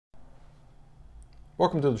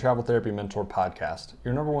Welcome to the Travel Therapy Mentor Podcast,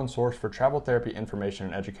 your number one source for travel therapy information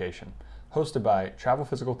and education, hosted by travel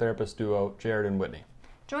physical therapist duo Jared and Whitney.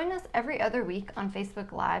 Join us every other week on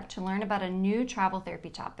Facebook Live to learn about a new travel therapy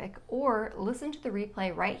topic or listen to the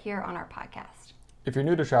replay right here on our podcast. If you're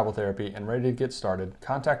new to travel therapy and ready to get started,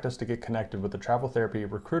 contact us to get connected with the travel therapy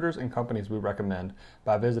recruiters and companies we recommend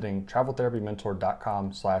by visiting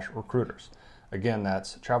traveltherapymentor.com/recruiters. Again,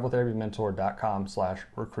 that's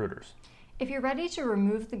traveltherapymentor.com/recruiters. If you're ready to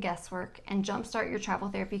remove the guesswork and jumpstart your travel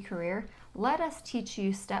therapy career, let us teach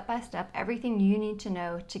you step by step everything you need to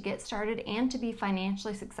know to get started and to be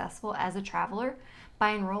financially successful as a traveler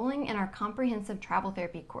by enrolling in our comprehensive travel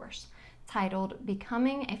therapy course titled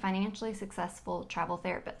Becoming a Financially Successful Travel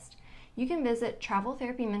Therapist. You can visit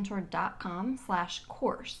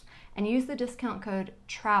traveltherapymentor.com/course and use the discount code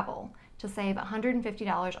TRAVEL to save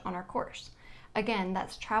 $150 on our course. Again,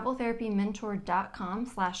 that's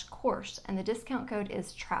traveltherapymentor.com/course, and the discount code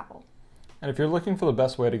is TRAVEL. And if you're looking for the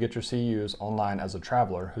best way to get your CEUs online as a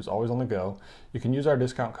traveler who's always on the go, you can use our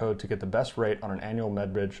discount code to get the best rate on an annual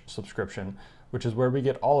MedBridge subscription, which is where we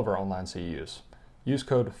get all of our online CEUs. Use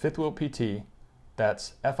code FIFTHWHEELPT,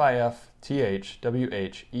 that's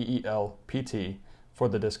FIFTHWHEELPT, for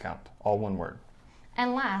the discount, all one word.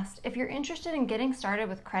 And last, if you're interested in getting started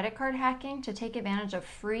with credit card hacking to take advantage of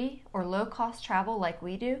free or low-cost travel like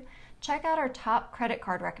we do, check out our top credit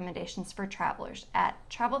card recommendations for travelers at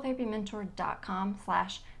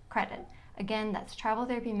traveltherapymentor.com/credit. Again, that's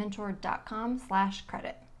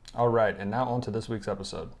traveltherapymentor.com/credit. All right, and now on to this week's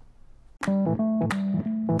episode.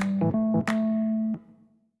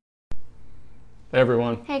 Hey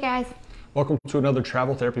everyone. Hey guys. Welcome to another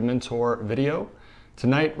Travel Therapy Mentor video.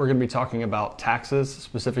 Tonight we're going to be talking about taxes,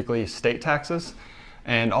 specifically state taxes,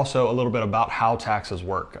 and also a little bit about how taxes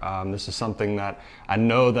work. This is something that I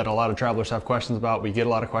know that a lot of travelers have questions about. We get a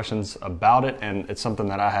lot of questions about it, and it's something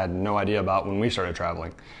that I had no idea about when we started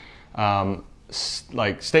traveling.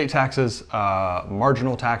 Like state taxes,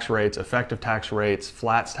 marginal tax rates, effective tax rates,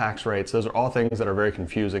 flats tax rates, those are all things that are very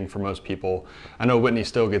confusing for most people. I know Whitney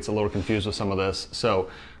still gets a little confused with some of this, so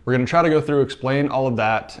we're going to try to go through, explain all of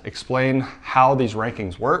that, explain how these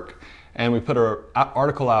rankings work, and we put an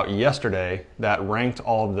article out yesterday that ranked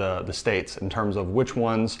all of the states in terms of which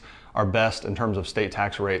ones are best in terms of state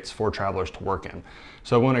tax rates for travelers to work in.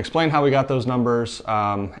 So I want to explain how we got those numbers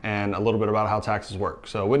and a little bit about how taxes work.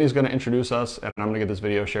 So Whitney's going to introduce us, and I'm going to get this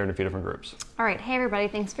video shared in a few different groups. All right, hey everybody,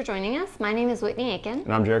 thanks for joining us. My name is Whitney Aiken.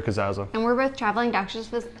 And I'm Jared Kazaza. And we're both traveling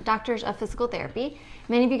doctors of physical therapy.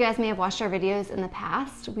 Many of you guys may have watched our videos in the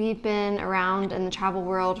past. We've been around in the travel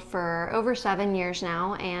world for over 7 years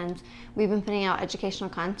now, and we've been putting out educational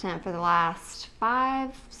content for the last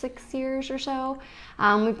 5-6 years or so.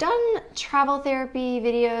 We've done travel therapy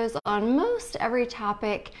videos on most every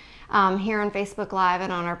topic here on Facebook Live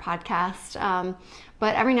and on our podcast.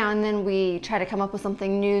 But every now and then we try to come up with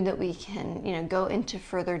something new that we can, go into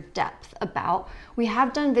further depth about. We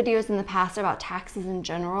have done videos in the past about taxes in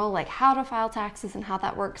general, like how to file taxes and how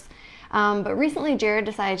that works. But recently Jared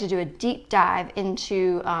decided to do a deep dive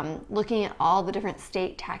into looking at all the different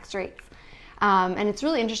state tax rates. And it's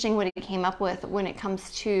really interesting what he came up with when it comes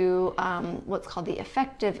to what's called the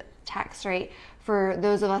effective tax rate for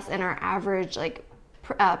those of us in our average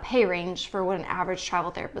pay range for what an average travel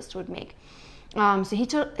therapist would make. So he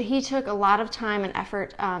took a lot of time and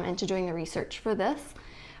effort into doing the research for this.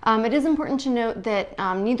 It is important to note that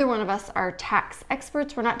neither one of us are tax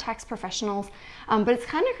experts. We're not tax professionals, but it's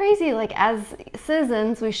kind of crazy. Like, as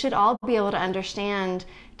citizens, we should all be able to understand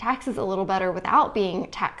taxes a little better without being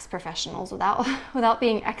tax professionals, without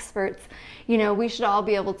being experts. We should all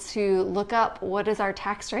be able to look up what is our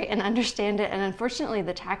tax rate and understand it. And unfortunately,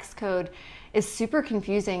 the tax code is super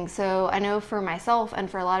confusing. So I know for myself and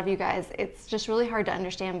for a lot of you guys, it's just really hard to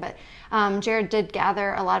understand. But Jared did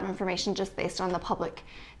gather a lot of information just based on the public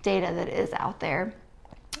data that is out there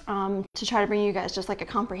to try to bring you guys just like a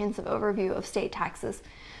comprehensive overview of state taxes.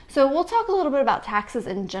 So we'll talk a little bit about taxes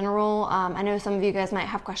in general. I know some of you guys might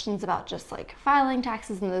have questions about just like filing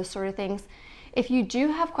taxes and those sort of things. If you do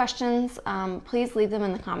have questions, please leave them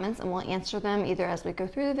in the comments and we'll answer them either as we go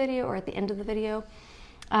through the video or at the end of the video.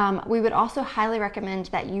 We would also highly recommend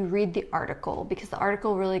that you read the article because the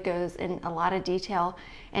article really goes in a lot of detail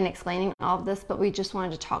in explaining all of this, but we just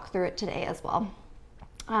wanted to talk through it today as well.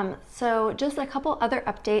 So just a couple other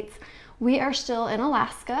updates. We are still in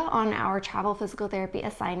Alaska on our travel physical therapy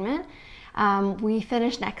assignment. We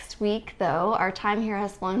finish next week though. Our time here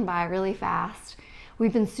has flown by really fast.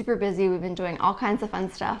 We've been super busy. We've been doing all kinds of fun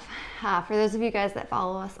stuff. For those of you guys that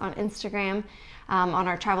follow us on Instagram, on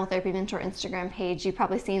our Travel Therapy Mentor Instagram page, you've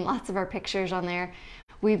probably seen lots of our pictures on there.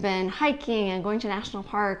 we've been hiking and going to national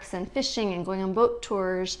parks and fishing and going on boat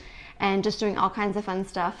tours and just doing all kinds of fun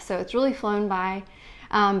stuff. So it's really flown by.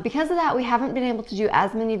 Because of that, we haven't been able to do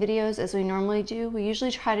as many videos as we normally do. We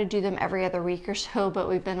usually try to do them every other week or so, but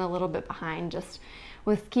we've been a little bit behind just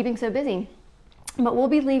with keeping so busy. But we'll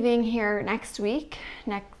be leaving here next week,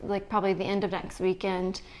 like probably the end of next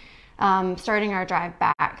weekend, starting our drive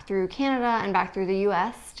back through Canada and back through the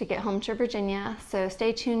US to get home to Virginia. So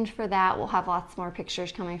stay tuned for that. We'll have lots more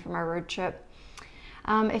pictures coming from our road trip.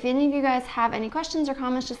 If any of you guys have any questions or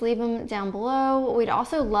comments, just leave them down below. We'd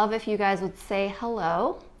also love if you guys would say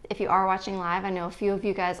hello if you are watching live. I know a few of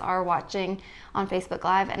you guys are watching on Facebook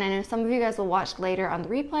Live, and I know some of you guys will watch later on the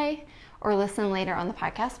replay or listen later on the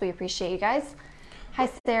podcast. We appreciate you guys. Hi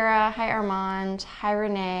Sarah, hi Armand, hi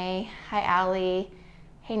Renee, hi Allie,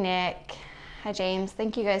 hey Nick, hi James.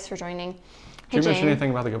 Thank you guys for joining. Did you mention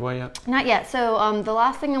anything about the giveaway yet? Not yet. So the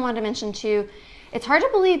last thing I wanted to mention too, it's hard to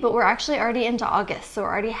believe, but we're actually already into August. So we're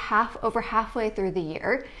already over halfway through the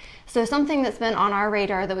year. So something that's been on our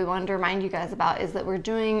radar that we wanted to remind you guys about is that we're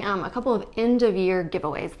doing a couple of end of year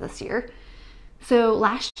giveaways this year. So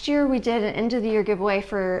last year we did an end of the year giveaway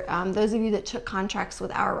for those of you that took contracts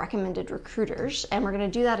with our recommended recruiters. And we're gonna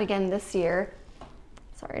do that again this year.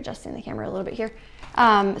 Sorry, adjusting the camera a little bit here.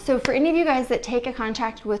 So for any of you guys that take a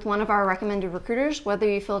contract with one of our recommended recruiters, whether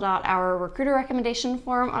you filled out our recruiter recommendation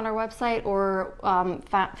form on our website or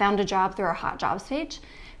found a job through our hot jobs page,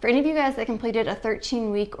 for any of you guys that completed a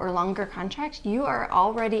 13-week or longer contract, you are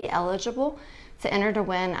already eligible to enter to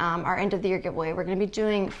win our end of the year giveaway. We're gonna be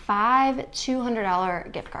doing 5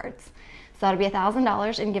 $200 gift cards. So that'll be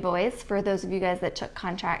 $1,000 in giveaways for those of you guys that took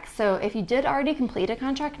contracts. So if you did already complete a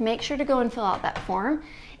contract, make sure to go and fill out that form.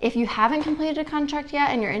 If you haven't completed a contract yet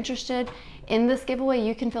and you're interested in this giveaway,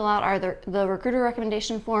 you can fill out either the recruiter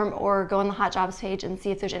recommendation form or go on the hot jobs page and see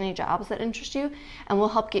if there's any jobs that interest you, and we'll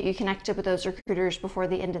help get you connected with those recruiters before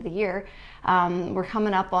the end of the year. We're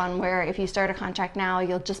coming up on where if you start a contract now,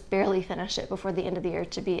 you'll just barely finish it before the end of the year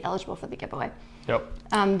to be eligible for the giveaway. Yep.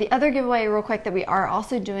 The other giveaway real quick that we are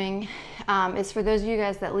also doing is for those of you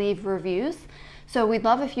guys that leave reviews. So we'd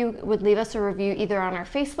love if you would leave us a review either on our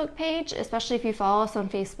Facebook page, especially if you follow us on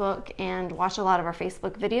Facebook and watch a lot of our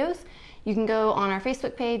Facebook videos. You can go on our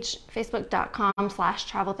Facebook page,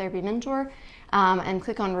 facebook.com/traveltherapymentor, and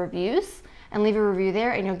click on reviews and leave a review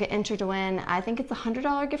there, and you'll get entered to win. I think it's a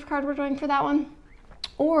 $100 gift card we're doing for that one.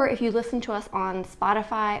 Or if you listen to us on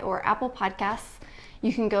Spotify or Apple Podcasts,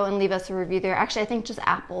 you can go and leave us a review there. Actually, I think just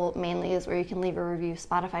Apple mainly is where you can leave a review.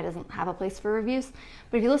 Spotify doesn't have a place for reviews.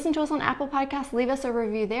 But if you listen to us on Apple Podcasts, leave us a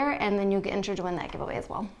review there, and then you'll get entered to win that giveaway as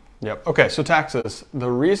well. Yep. Okay, so taxes. The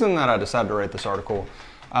reason that I decided to write this article,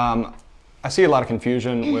 I see a lot of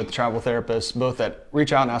confusion with travel therapists, both that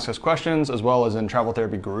reach out and ask us questions, as well as in travel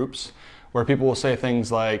therapy groups, where people will say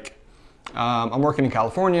things like, I'm working in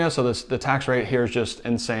California, so the tax rate here is just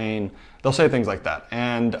insane. They'll say things like that.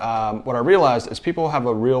 And what I realized is people have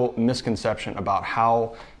a real misconception about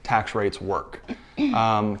how tax rates work.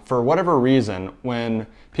 For whatever reason, when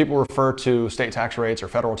people refer to state tax rates or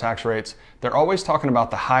federal tax rates, they're always talking about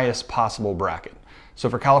the highest possible bracket. So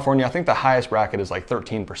for California, I think the highest bracket is like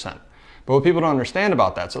 13%. But what people don't understand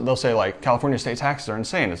about that, so they'll say like California state taxes are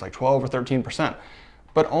insane, it's like 12 or 13%.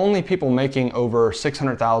 But only people making over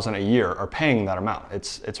 $600,000 a year are paying that amount.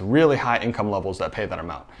 It's really high income levels that pay that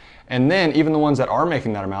amount. And then even the ones that are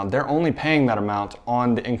making that amount, they're only paying that amount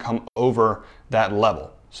on the income over that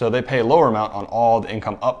level. So they pay a lower amount on all the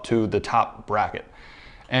income up to the top bracket.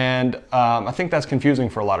 And I think that's confusing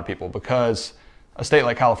for a lot of people because a state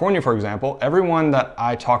like California, for example, everyone that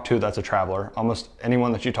I talk to that's a traveler, almost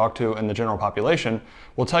anyone that you talk to in the general population,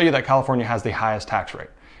 will tell you that California has the highest tax rate.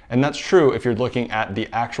 And that's true if you're looking at the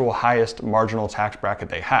actual highest marginal tax bracket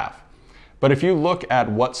they have. But if you look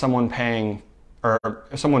at what someone making $40,000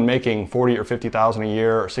 or $50,000 a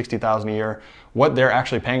year or $60,000 a year, what they're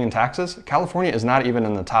actually paying in taxes, California is not even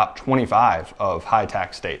in the top 25 of high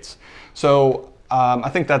tax states. So I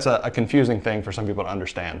think that's a confusing thing for some people to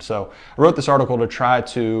understand. So I wrote this article to try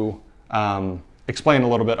to explain a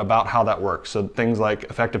little bit about how that works. So things like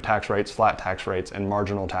effective tax rates, flat tax rates, and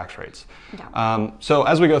marginal tax rates. Yeah. So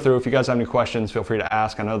as we go through, if you guys have any questions, feel free to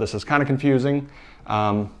ask. I know this is kind of confusing,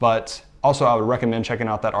 but also I would recommend checking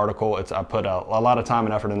out that article. I put a lot of time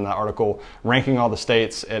and effort in that article, ranking all the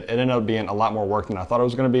states. It ended up being a lot more work than I thought it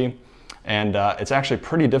was going to be. And it's actually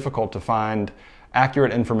pretty difficult to find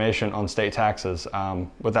accurate information on state taxes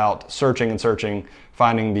without searching,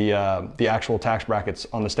 finding the actual tax brackets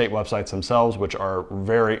on the state websites themselves, which are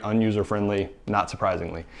very unuser friendly, not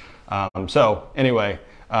surprisingly. So anyway,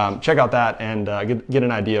 check out that and get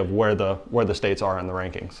an idea of where the states are in the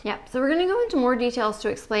rankings. Yep, so we're going to go into more details to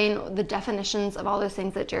explain the definitions of all those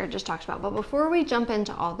things that Jared just talked about. But before we jump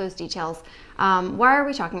into all those details, why are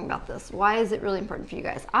we talking about this? Why is it really important for you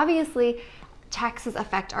guys? Obviously, taxes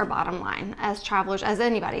affect our bottom line as travelers, as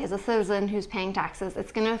anybody, as a citizen who's paying taxes.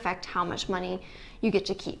 It's going to affect how much money you get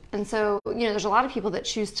to keep. And so, there's a lot of people that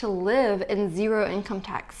choose to live in zero income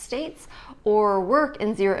tax states or work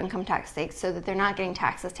in zero income tax states so that they're not getting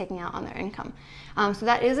taxes taken out on their income. So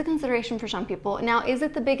that is a consideration for some people. Now, is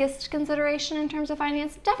it the biggest consideration in terms of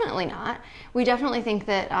finance? Definitely not. We definitely think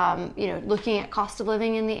that, looking at cost of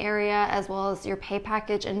living in the area as well as your pay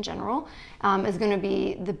package in general is going to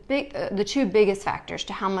be the two biggest factors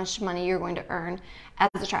to how much money you're going to earn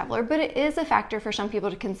as a traveler. But it is a factor for some people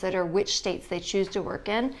to consider which states they choose to work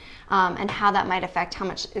in and how that might affect how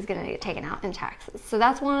much is going to get taken out in taxes. So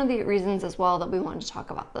that's one of the reasons as well that we wanted to talk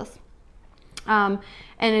about this. In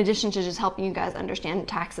addition to just helping you guys understand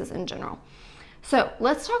taxes in general. So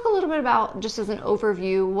let's talk a little bit about, just as an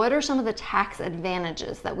overview, what are some of the tax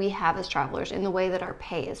advantages that we have as travelers in the way that our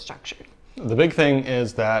pay is structured? The big thing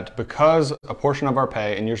is that because a portion of our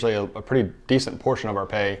pay, and usually a pretty decent portion of our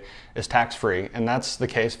pay, is tax-free, and that's the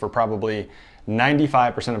case for probably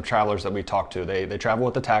 95% of travelers that we talk to. They travel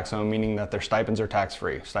with the tax home, meaning that their stipends are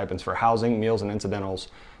tax-free. Stipends for housing, meals, and incidentals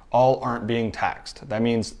all aren't being taxed. That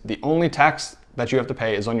means the only tax that you have to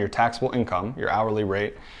pay is on your taxable income, your hourly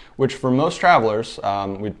rate, which for most travelers,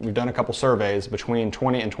 we've done a couple surveys, between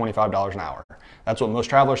 $20 and $25 an hour. That's what most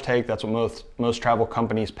travelers take. That's what most travel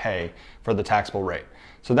companies pay for the taxable rate.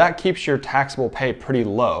 So that keeps your taxable pay pretty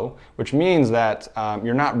low, which means that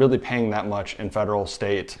you're not really paying that much in federal,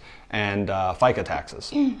 state, and FICA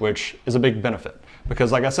taxes, which is a big benefit.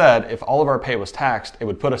 Because like I said, if all of our pay was taxed, it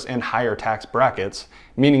would put us in higher tax brackets,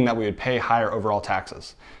 meaning that we would pay higher overall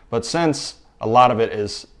taxes. But since a lot of it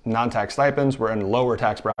is non-tax stipends, we're in lower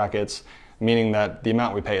tax brackets, meaning that the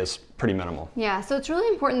amount we pay is pretty minimal. Yeah, so it's really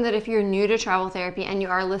important that if you're new to travel therapy and you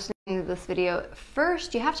are listening to this video,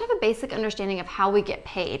 first you have to have a basic understanding of how we get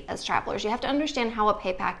paid as travelers. You have to understand how a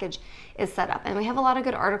pay package is set up. And we have a lot of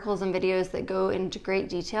good articles and videos that go into great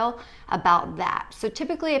detail about that. So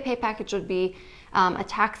typically a pay package would be a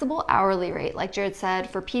taxable hourly rate, like Jared said,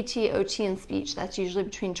 for PT, OT, and speech. That's usually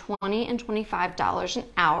between $20 and $25 an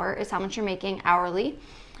hour is how much you're making hourly.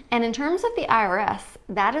 And in terms of the IRS,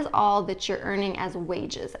 that is all that you're earning as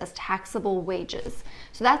wages, as taxable wages.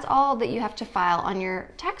 So that's all that you have to file on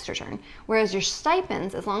your tax return. Whereas your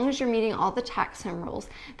stipends, as long as you're meeting all the tax home rules,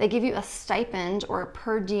 they give you a stipend or a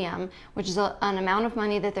per diem, which is an amount of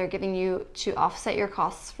money that they're giving you to offset your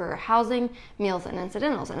costs for housing, meals, and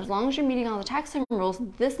incidentals. And as long as you're meeting all the tax home rules,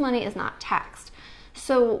 this money is not taxed.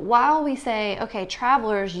 So while we say, okay,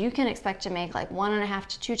 travelers, you can expect to make like 1.5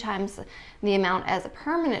 to 2 times the amount as a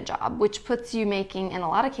permanent job, which puts you making, in a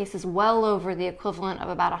lot of cases, well over the equivalent of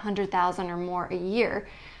about $100,000 or more a year,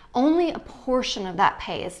 only a portion of that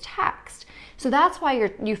pay is taxed. So that's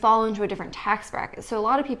why you fall into a different tax bracket. So a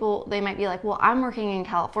lot of people, they might be like, well, I'm working in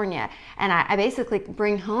California and I basically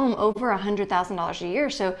bring home over $100,000 a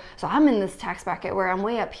year. So I'm in this tax bracket where I'm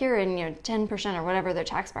way up here in 10% or whatever their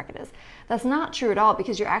tax bracket is. That's not true at all,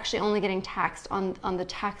 because you're actually only getting taxed on the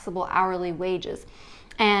taxable hourly wages.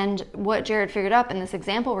 And what Jared figured up in this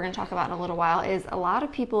example we're going to talk about in a little while is a lot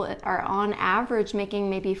of people are on average making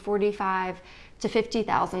maybe $45,000 to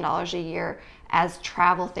 $50,000 a year as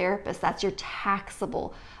travel therapists. That's your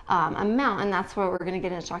taxable amount, and that's what we're going to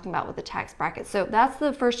get into talking about with the tax bracket. So that's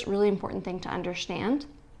the first really important thing to understand.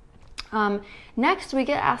 Next, we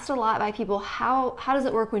get asked a lot by people, how does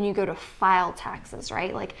it work when you go to file taxes,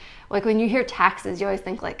 right? Like when you hear taxes, you always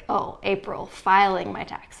think like, oh, April, filing my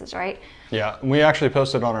taxes, right? Yeah, we actually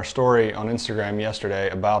posted on our story on Instagram yesterday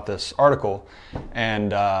about this article,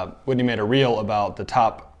 and Whitney made a reel about the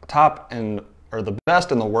the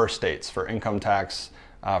best and the worst states for income tax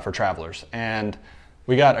for travelers. And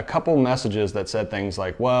we got a couple messages that said things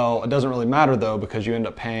like, well, it doesn't really matter though, because you end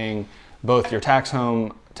up paying both your tax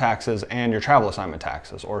home taxes and your travel assignment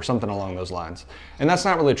taxes, or something along those lines. And that's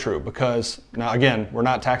not really true, because now again, we're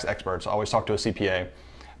not tax experts. I always talk to a CPA,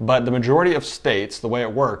 but the majority of states, the way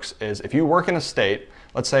it works is if you work in a state,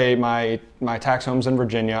 let's say my tax home's in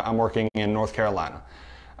Virginia, I'm working in North Carolina.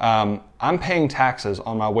 I'm paying taxes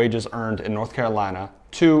on my wages earned in North Carolina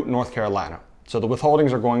to North Carolina. So the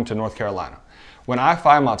withholdings are going to North Carolina. When I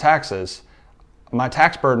file my taxes, my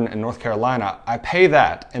tax burden in North Carolina, I pay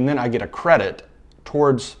that, and then I get a credit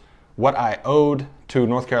towards what I owed to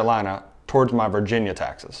North Carolina towards my Virginia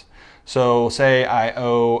taxes. So say I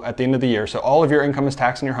owe at the end of the year, so all of your income is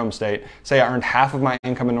taxed in your home state. Say I earned half of my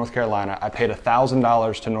income in North Carolina. I paid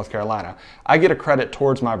 $1,000 to North Carolina. I get a credit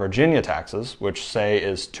towards my Virginia taxes, which say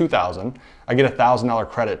is $2,000. I get a $1,000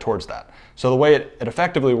 credit towards that. So the way it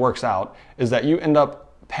effectively works out is that you end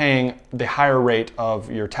up paying the higher rate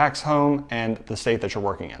of your tax home and the state that you're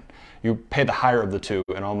working in. You pay the higher of the two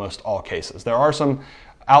in almost all cases. There are some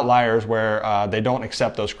outliers where they don't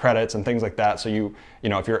accept those credits and things like that. So you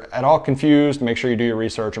know, if you're at all confused, make sure you do your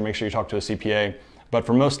research or make sure you talk to a CPA. But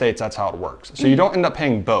for most states, that's how it works. So you don't end up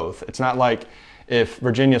paying both. It's not like if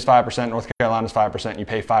Virginia is 5%, North Carolina is 5%, you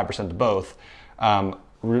pay 5% to both.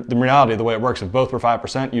 The reality, the way it works, if both were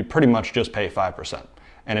 5%, you'd pretty much just pay 5%.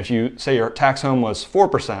 And if you say your tax home was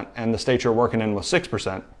 4% and the state you're working in was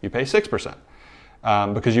 6%, you pay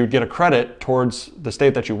 6%. Because you would get a credit towards the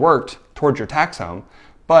state that you worked, towards your tax home,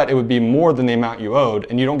 but it would be more than the amount you owed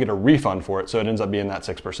and you don't get a refund for it, so it ends up being that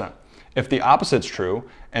 6%. If the opposite's true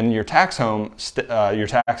and your tax home, your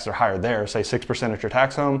taxes are higher there, say 6% at your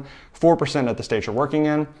tax home, 4% at the state you're working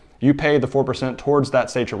in, you pay the 4% towards that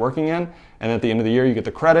state you're working in, and at the end of the year you get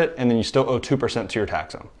the credit, and then you still owe 2% to your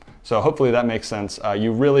tax home. So hopefully that makes sense.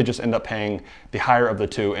 You really just end up paying the higher of the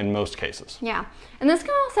two in most cases. Yeah, and this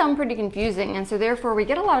can all sound pretty confusing, and so therefore we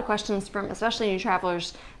get a lot of questions from especially new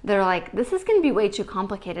travelers that are like, this is going to be way too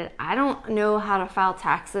complicated. I don't know how to file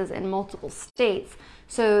taxes in multiple states.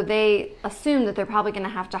 So they assume that they're probably going to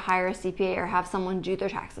have to hire a CPA or have someone do their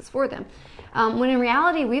taxes for them. When in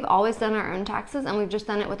reality, we've always done our own taxes, and we've just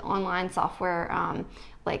done it with online software.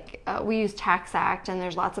 We use TaxAct, and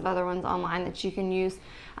there's lots of other ones online that you can use.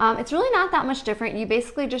 It's really not that much different. You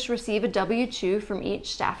basically just receive a W-2 from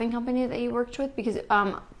each staffing company that you worked with, because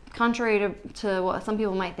contrary to what some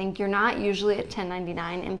people might think, you're not usually a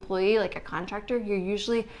 1099 employee like a contractor. You're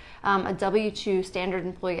usually a W-2 standard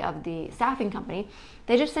employee of the staffing company.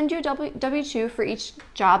 They just send you a W-2 for each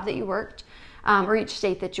job that you worked, or each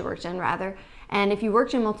state that you worked in, rather. And if you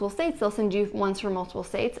worked in multiple states, they'll send you ones for multiple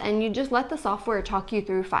states, and you just let the software talk you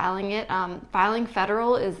through filing it. Filing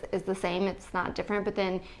federal is the same, it's not different, but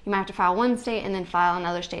then you might have to file one state and then file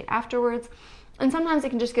another state afterwards. And sometimes it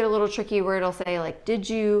can just get a little tricky where it'll say, like, did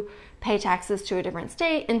you pay taxes to a different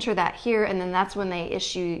state? Enter that here, and then that's when they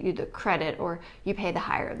issue you the credit, or you pay the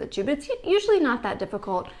higher of the two. But it's usually not that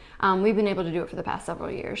difficult. We've been able to do it for the past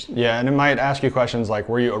several years. Yeah, and it might ask you questions like,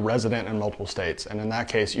 were you a resident in multiple states? And in that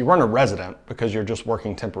case, you weren't a resident because you're just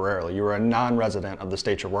working temporarily. You were a non-resident of the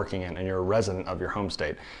state you're working in, and you're a resident of your home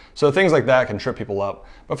state. So things like that can trip people up.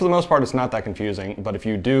 But for the most part, it's not that confusing. But if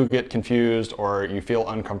you do get confused or you feel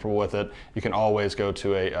uncomfortable with it, you can always go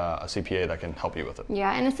to a CPA that can help you with it.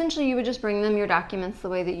 Yeah, and essentially you would just bring them your documents the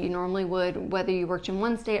way that you normally would, whether you worked in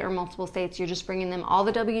one state or multiple states. You're just bringing them all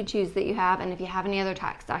the W-2s that you have, and if you have any other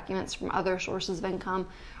tax documents from other sources of income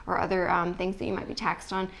or other things that you might be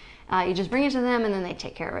taxed on, you just bring it to them and then they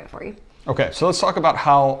take care of it for you. Okay, so let's talk about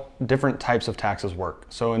how different types of taxes work.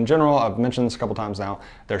 So in general, I've mentioned this a couple times now,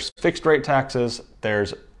 there's fixed rate taxes,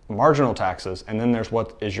 there's marginal taxes, and then there's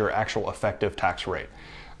what is your actual effective tax rate.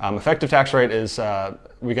 Effective tax rate is,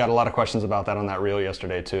 we got a lot of questions about that on that reel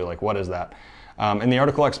yesterday too, like what is that? In the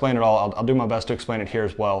article I explain it all. I'll do my best to explain it here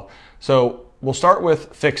as well. So we'll start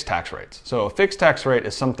with fixed tax rates. So a fixed tax rate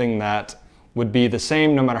is something that would be the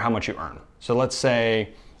same no matter how much you earn. So let's say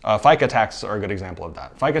FICA taxes are a good example of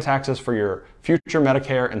that. FICA taxes for your future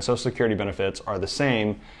Medicare and Social Security benefits are the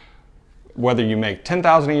same whether you make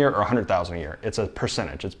 $10,000 a year or $100,000 a year. It's a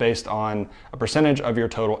percentage. It's based on a percentage of your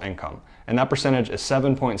total income. And that percentage is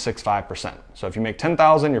 7.65%. So if you make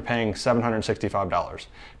 $10,000, you're paying $765. If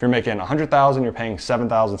you're making $100,000, you're paying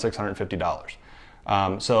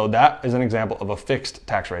 $7,650. So that is an example of a fixed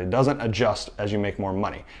tax rate. It doesn't adjust as you make more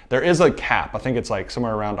money. There is a cap. I think it's like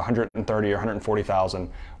somewhere around 130 or 140,000.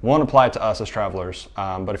 Won't apply to us as travelers.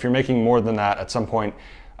 But if you're making more than that, at some point,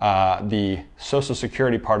 the Social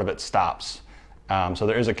Security part of it stops. So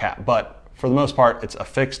there is a cap. But for the most part, it's a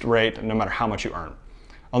fixed rate no matter how much you earn.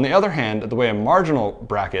 On the other hand, the way a marginal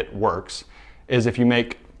bracket works is if you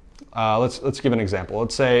make, let's give an example.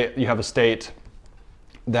 Let's say you have a state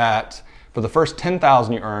that for the first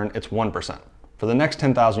 10,000 you earn, it's 1%. For the next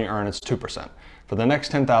 10,000 you earn, it's 2%. For the next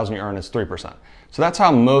 10,000 you earn, it's 3%. So that's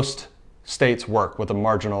how most states work with a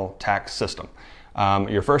marginal tax system.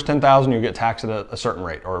 Your first 10,000 you get taxed at a certain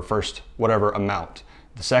rate, or first whatever amount.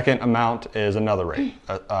 The second amount is another rate.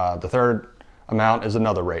 The third amount is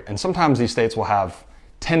another rate. And sometimes these states will have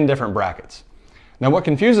 10 different brackets. Now what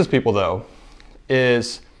confuses people though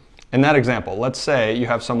is, in that example, let's say you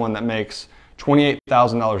have someone that makes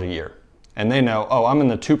 $28,000 a year and they know, oh, I'm in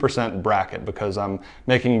the 2% bracket because I'm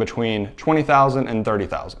making between $20,000 and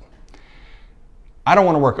 $30,000. I don't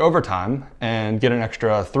want to work overtime and get an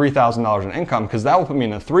extra $3,000 in income because that will put me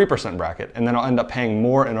in a 3% bracket and then I'll end up paying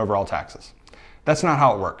more in overall taxes. That's not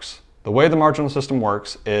how it works. The way the marginal system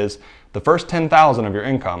works is the first $10,000 of your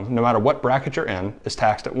income, no matter what bracket you're in, is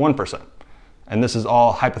taxed at 1%. And this is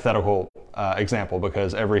all hypothetical example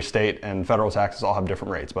because every state and federal taxes all have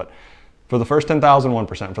different rates. But for the first 10,000,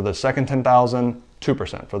 1%. For the second 10,000,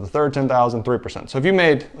 2%. For the third 10,000, 3%. So if you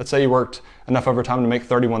made, let's say you worked enough overtime to make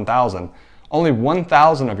 31,000, only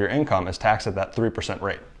 1,000 of your income is taxed at that 3%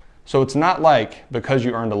 rate. So it's not like because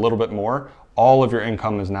you earned a little bit more, all of your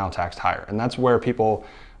income is now taxed higher. And that's where people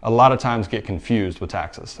a lot of times get confused with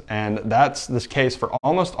taxes. And that's this case for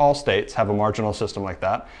almost all states have a marginal system like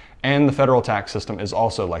that. And the federal tax system is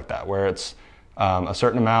also like that, where it's a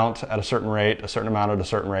certain amount at a certain rate, a certain amount at a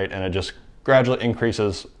certain rate, and it just gradually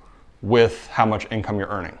increases with how much income you're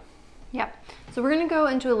earning. Yep. So we're going to go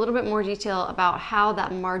into a little bit more detail about how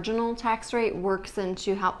that marginal tax rate works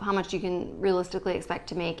into how much you can realistically expect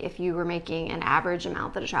to make if you were making an average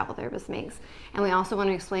amount that a travel therapist makes. And we also want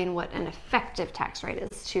to explain what an effective tax rate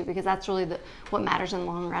is too, because that's really what matters in the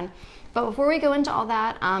long run. But before we go into all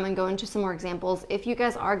that and go into some more examples, if you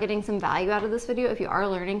guys are getting some value out of this video, if you are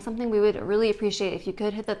learning something, we would really appreciate if you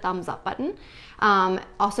could hit the thumbs up button.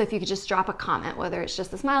 Also, if you could just drop a comment, whether it's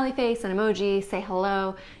just a smiley face, an emoji, say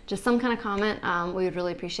hello, just some kind of comment, we would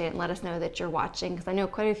really appreciate it, and let us know that you're watching, because I know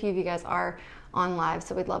quite a few of you guys are on live,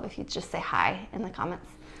 so we'd love if you'd just say hi in the comments.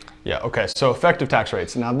 Yeah, okay, so effective tax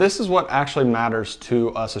rates. Now this is what actually matters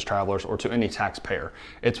to us as travelers or to any taxpayer.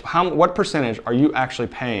 It's what percentage are you actually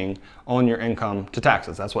paying on your income to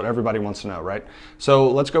taxes? That's what everybody wants to know, right? So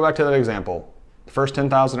let's go back to that example. The first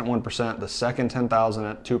 10,000 at 1%, the second 10,000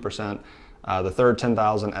 at 2%, the third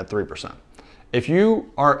 10,000 at 3%. If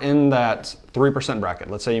you are in that 3%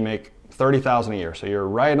 bracket, let's say you make 30,000 a year, so you're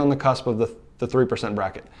right on the cusp of the 3%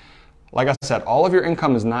 bracket. Like I said, all of your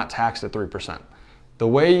income is not taxed at 3%. The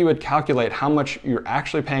way you would calculate how much you're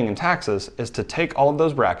actually paying in taxes is to take all of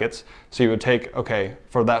those brackets. So you would take, okay,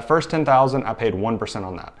 for that first 10,000, I paid 1%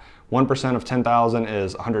 on that. 1% of 10,000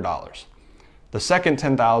 is $100. The second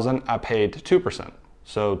 10,000, I paid 2%.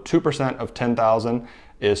 So 2% of 10,000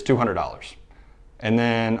 is $200. And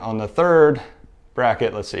then on the third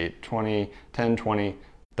bracket, let's see, 20, 10, 20,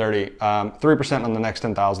 30, 3% on the next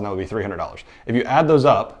 10,000, that would be $300. If you add those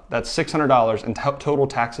up, that's $600 in total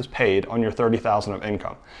taxes paid on your 30,000 of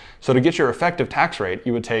income. So to get your effective tax rate,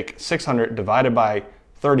 you would take 600 divided by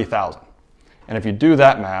 30,000. And if you do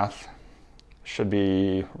that math, it should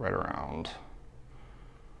be right around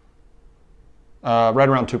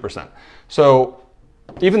 2%. So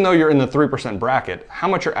even though you're in the 3% bracket, how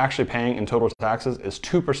much you're actually paying in total taxes is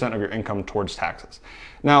 2% of your income towards taxes.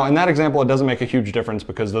 Now, in that example, it doesn't make a huge difference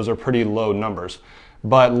because those are pretty low numbers.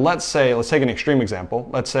 But let's take an extreme example.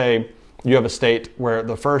 Let's say you have a state where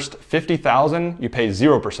the first 50,000 you pay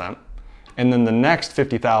 0%, and then the next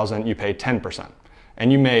 50,000 you pay 10%,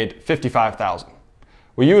 and you made 55,000.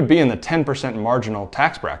 Well, you would be in the 10% marginal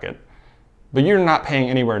tax bracket, but you're not paying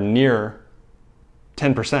anywhere near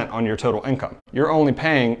 10% on your total income. You're only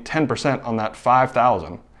paying 10% on that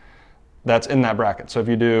 5,000 that's in that bracket. So if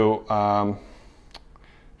you do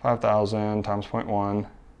 5,000 times 0.1,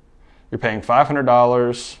 you're paying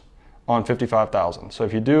 $500 on 55,000. So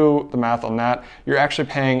if you do the math on that, you're actually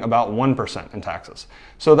paying about 1% in taxes.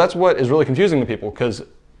 So that's what is really confusing to people, because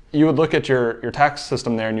you would look at your tax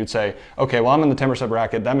system there and you'd say, okay, well, I'm in the 10%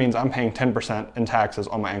 bracket. That means I'm paying 10% in taxes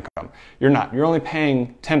on my income. You're not. You're only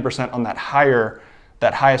paying 10% on that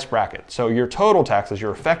highest bracket. So your total taxes, your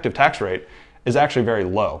effective tax rate, is actually very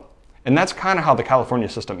low. And that's kind of how the California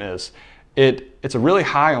system is. It's a really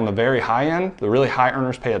high on the very high end. The really high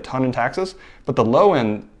earners pay a ton in taxes, but the low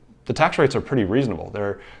end, the tax rates are pretty reasonable.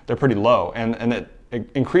 They're pretty low, and it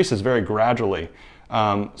increases very gradually.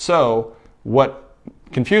 So what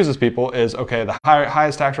confuses people is, okay, the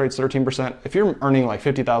highest tax rate is 13%. If you're earning like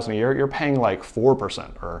 50,000 a year, you're paying like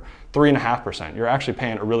 4% or 3.5%. You're actually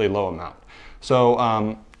paying a really low amount.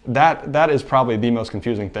 So that is probably the most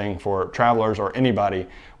confusing thing for travelers or anybody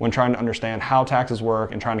when trying to understand how taxes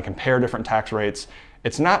work and trying to compare different tax rates.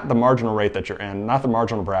 It's not the marginal rate that you're in, not the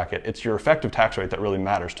marginal bracket, it's your effective tax rate that really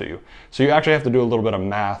matters to you. So you actually have to do a little bit of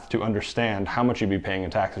math to understand how much you'd be paying in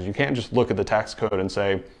taxes. You can't just look at the tax code and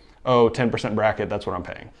say, oh, 10% bracket, that's what I'm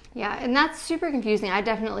paying. Yeah, and that's super confusing. I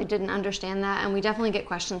definitely didn't understand that, and we definitely get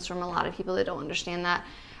questions from a lot of people that don't understand that.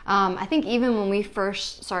 I think even when we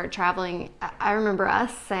first started traveling, I remember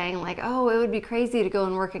us saying like, oh, it would be crazy to go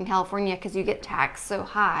and work in California because you get taxed so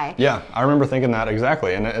high. Yeah, I remember thinking that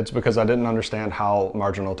exactly. And it's because I didn't understand how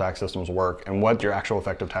marginal tax systems work and what your actual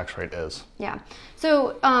effective tax rate is. Yeah.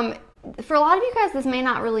 So for a lot of you guys, this may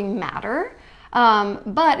not really matter.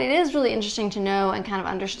 But it is really interesting to know and kind of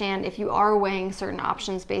understand if you are weighing certain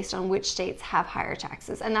options based on which states have higher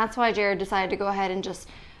taxes. And that's why Jared decided to go ahead and just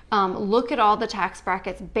look at all the tax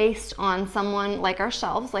brackets based on someone like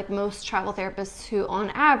ourselves, like most travel therapists who on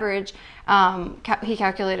average, he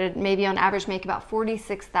calculated maybe on average make about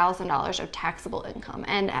 $46,000 of taxable income.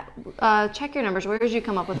 And check your numbers. Where did you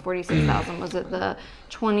come up with 46,000? Was it the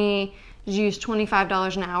did you use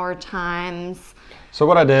 $25 an hour times? So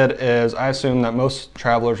what I did is I assumed that most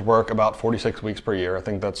travelers work about 46 weeks per year. I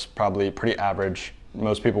think that's probably pretty average.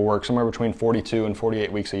 Most people work somewhere between 42 and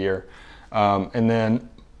 48 weeks a year. And then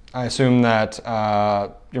I assume that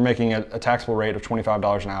you're making a taxable rate of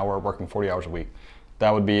 $25 an hour working 40 hours a week.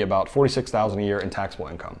 That would be about $46,000 a year in taxable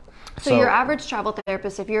income. So your average travel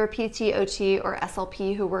therapist, if you're a PT, OT, or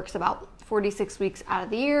SLP who works about 46 weeks out of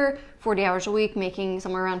the year, 40 hours a week, making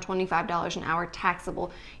somewhere around $25 an hour taxable,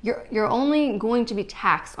 you're only going to be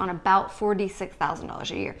taxed on about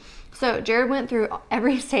 $46,000 a year. So Jared went through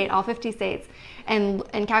every state, all 50 states, and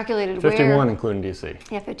calculated 51 including DC.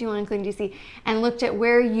 Yeah, 51 including DC, and looked at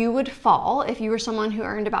where you would fall if you were someone who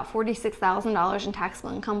earned about $46,000 in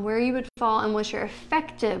taxable income, where you would fall and what your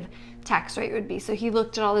effective tax rate would be. So he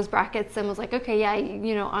looked at all those brackets and was like, okay, yeah,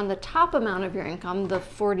 you know, on the top amount of your income, the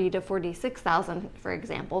 40 to 46,000, for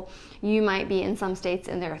example, you might be in some states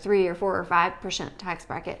in their 3 or 4 or 5% tax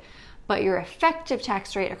bracket. But your effective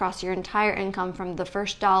tax rate across your entire income from the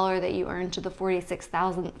first dollar that you earn to the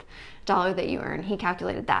 46,000th dollar that you earn, he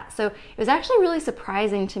calculated that. So it was actually really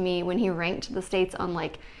surprising to me when he ranked the states on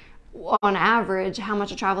like, on average, how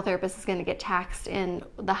much a travel therapist is going to get taxed in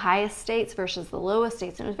the highest states versus the lowest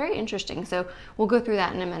states. And it was very interesting. So we'll go through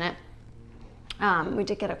that in a minute. We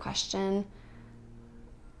did get a question.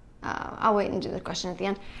 I'll wait and do the question at the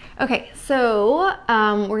end. Okay, so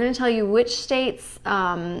we're going to tell you which states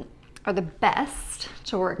are the best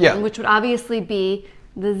to work in, which would obviously be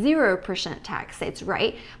the 0% tax states,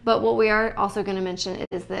 right? But what we are also going to mention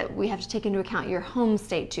is that we have to take into account your home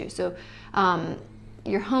state too. So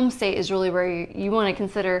your home state is really where you want to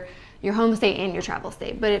consider your home state and your travel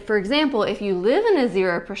state. But if, for example, if you live in a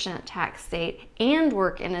 0% tax state and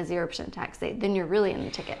work in a 0% tax state, then you're really in the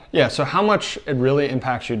ticket. Yeah, so how much it really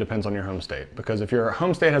impacts you depends on your home state. Because if your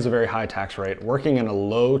home state has a very high tax rate, working in a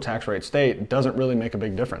low tax rate state doesn't really make a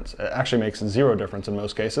big difference. It actually makes zero difference in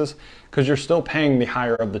most cases because you're still paying the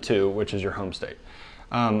higher of the two, which is your home state.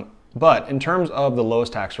 But in terms of the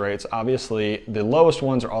lowest tax rates, obviously the lowest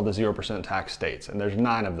ones are all the 0% tax states, and there's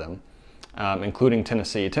 9 of them. Including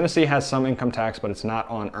Tennessee. Tennessee has some income tax, but it's not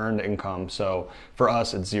on earned income, so for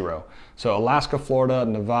us it's 0. So Alaska, Florida,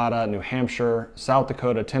 Nevada, New Hampshire, South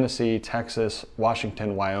Dakota, Tennessee, Texas,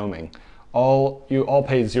 Washington, Wyoming, you all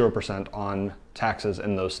pay 0% on taxes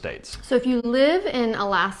in those states. So if you live in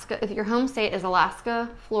Alaska, if your home state is Alaska,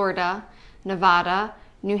 Florida, Nevada,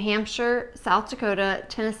 New Hampshire, South Dakota,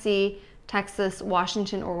 Tennessee, Texas,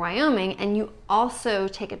 Washington, or Wyoming, and you also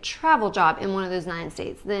take a travel job in one of those 9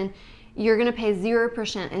 states, then you're going to pay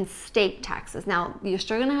 0% in state taxes. Now, you're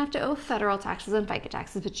still going to have to owe federal taxes and FICA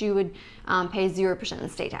taxes, but you would pay 0% in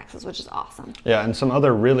state taxes, which is awesome. Yeah, and some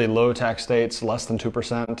other really low tax states, less than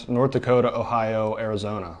 2%, North Dakota, Ohio,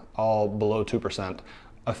 Arizona, all below 2%,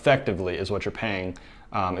 effectively is what you're paying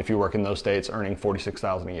if you work in those states earning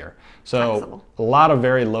 $46,000 a year. So taxable. A lot of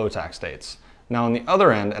very low tax states. Now on the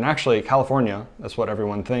other end, and actually California, that's what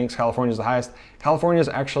everyone thinks, California is the highest. California is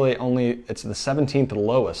actually it's the 17th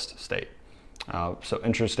lowest state. So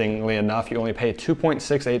interestingly enough, you only pay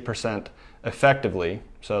 2.68% effectively,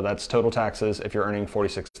 so that's total taxes if you're earning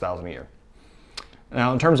 $46,000 a year.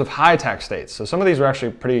 Now in terms of high tax states, so some of these were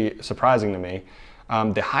actually pretty surprising to me.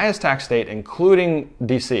 The highest tax state, including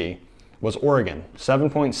DC, was Oregon,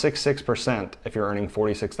 7.66% if you're earning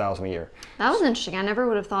 $46,000 a year. That was interesting. I never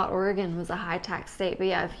would have thought Oregon was a high tax state, but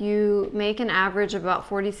yeah, if you make an average of about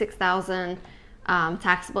 $46,000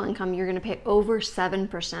 taxable income, you're going to pay over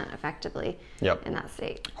 7% effectively in that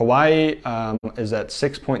state. Hawaii is at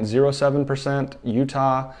 6.07%,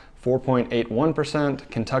 Utah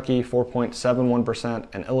 4.81%, Kentucky 4.71%,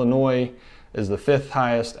 and Illinois is the 5th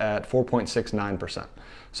highest at 4.69%.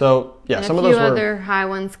 So yeah, and some of those were... a few other high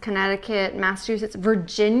ones, Connecticut, Massachusetts,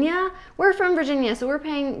 Virginia. We're from Virginia, so we're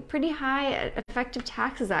paying pretty high effective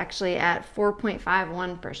taxes actually at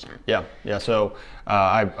 4.51%. Yeah. So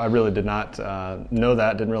I really did not know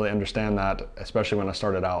that, didn't really understand that, especially when I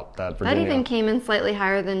started out, that Virginia... That even came in slightly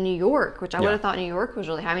higher than New York, which I would have thought New York was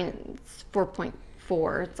really high. I mean, it's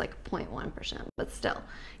 4.4, it's like 0.1%, but still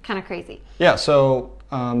kind of crazy. Yeah, so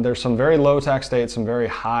there's some very low tax states, some very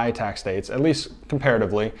high tax states, at least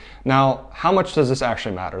comparatively. Now, how much does this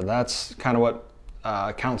actually matter? That's kind of what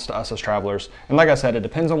counts to us as travelers. And like I said, it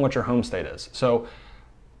depends on what your home state is. So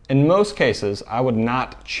in most cases, I would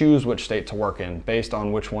not choose which state to work in based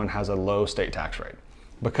on which one has a low state tax rate,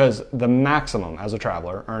 because the maximum as a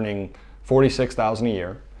traveler earning $46,000 a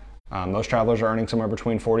year, most travelers are earning somewhere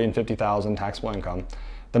between $40,000 and $50,000 taxable income.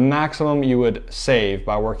 The maximum you would save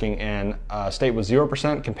by working in a state with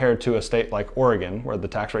 0% compared to a state like Oregon, where the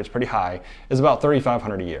tax rate's pretty high, is about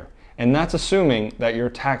 $3,500 a year. And that's assuming that your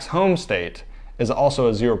tax home state is also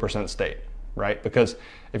a 0% state, right? Because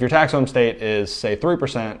if your tax home state is, say,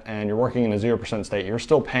 3% and you're working in a 0% state, you're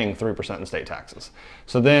still paying 3% in state taxes.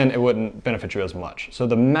 So then it wouldn't benefit you as much. So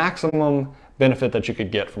the maximum benefit that you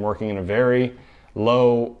could get from working in a very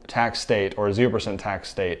low tax state or a 0% tax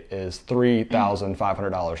state is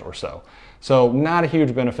 $3,500 or so. So not a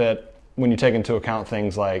huge benefit when you take into account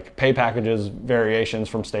things like pay packages, variations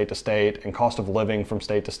from state to state, and cost of living from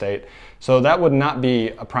state to state. So that would not be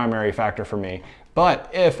a primary factor for me.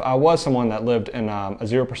 But if I was someone that lived in a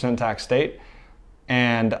 0% tax state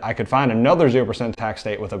and I could find another 0% tax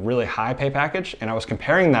state with a really high pay package, and I was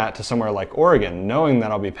comparing that to somewhere like Oregon, knowing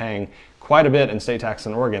that I'll be paying quite a bit in state tax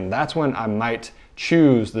in Oregon, that's when I might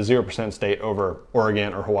choose the 0% state over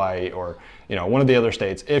Oregon or Hawaii or one of the other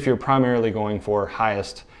states if you're primarily going for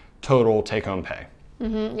highest total take-home pay.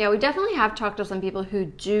 Mm-hmm. Yeah, we definitely have talked to some people who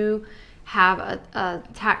do have a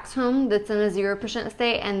tax home that's in a 0%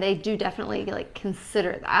 state, and they do definitely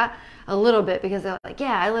consider that a little bit, because they're like,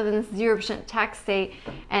 yeah, I live in this 0% tax state,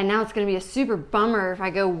 and now it's going to be a super bummer if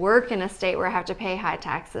I go work in a state where I have to pay high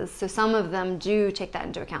taxes. So some of them do take that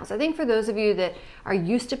into account. So I think for those of you that are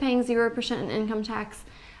used to paying 0% in income tax,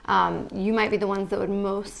 you might be the ones that would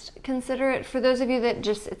most consider it. For those of you that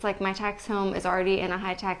it's like, my tax home is already in a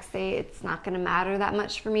high tax state, it's not going to matter that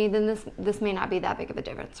much for me, then this may not be that big of a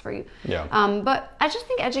difference for you. Yeah. But I just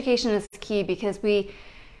think education is key, because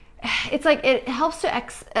it's like it helps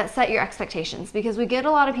to set your expectations, because we get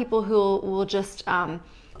a lot of people who will just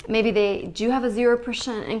maybe they do have a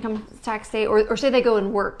 0% income tax state, or say they go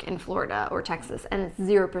and work in Florida or Texas and it's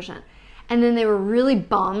 0%. And then they were really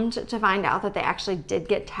bummed to find out that they actually did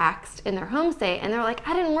get taxed in their home state. And they're like,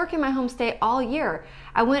 I didn't work in my home state all year.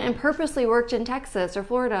 I went and purposely worked in Texas or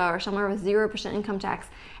Florida or somewhere with 0% income tax.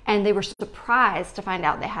 And they were surprised to find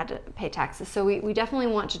out they had to pay taxes. So we definitely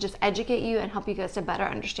want to just educate you and help you guys to better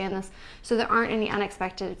understand this, so there aren't any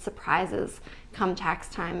unexpected surprises come tax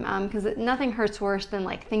time. Because nothing hurts worse than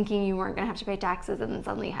thinking you weren't going to have to pay taxes and then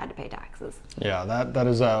suddenly you had to pay taxes. Yeah, that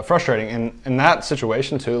is frustrating. And in that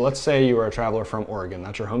situation too, let's say you were a traveler from Oregon,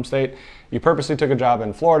 that's your home state. You purposely took a job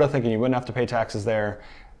in Florida thinking you wouldn't have to pay taxes there.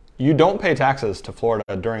 You don't pay taxes to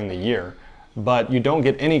Florida during the year, but you don't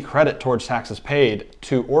get any credit towards taxes paid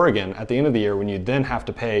to Oregon at the end of the year, when you then have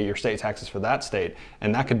to pay your state taxes for that state.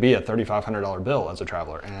 And that could be a $3,500 bill as a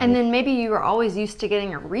traveler. And then maybe you were always used to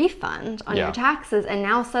getting a refund on your taxes, and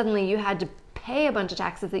now suddenly you had to pay a bunch of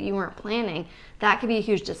taxes that you weren't planning. That could be a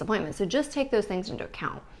huge disappointment. So just take those things into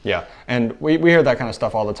account. Yeah, and we hear that kind of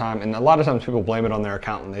stuff all the time, and a lot of times people blame it on their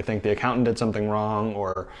accountant. They think the accountant did something wrong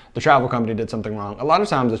or the travel company did something wrong. A lot of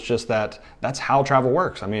times it's just that's how travel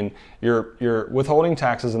works. I mean, you're withholding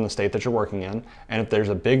taxes in the state that you're working in, and if there's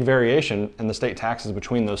a big variation in the state taxes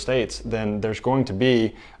between those states, then there's going to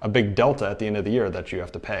be a big delta at the end of the year that you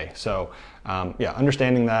have to pay. So yeah,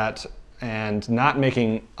 understanding that and not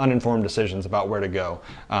making uninformed decisions about where to go.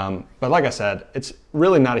 But like I said, it's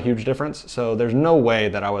really not a huge difference. So there's no way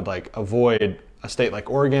that I would avoid a state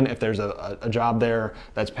like Oregon. If there's a job there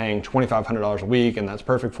that's paying $2,500 a week and that's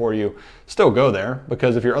perfect for you, still go there,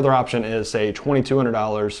 because if your other option is, say,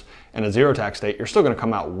 $2,200 in a zero tax state, you're still going to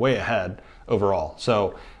come out way ahead overall.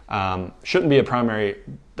 So shouldn't be a primary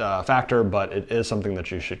factor, but it is something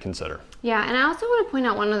that you should consider. Yeah, and I also want to point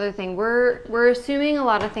out one other thing. We're assuming a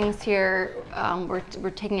lot of things here.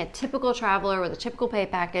 We're taking a typical traveler with a typical pay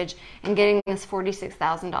package and getting this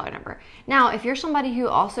 $46,000 number. Now, if you're somebody who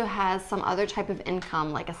also has some other type of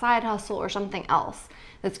income, like a side hustle or something else,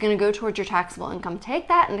 that's going to go towards your taxable income, take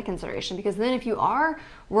that into consideration, because then if you are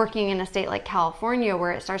working in a state like California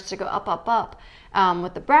where it starts to go up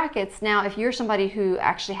with the brackets, now if you're somebody who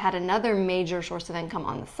actually had another major source of income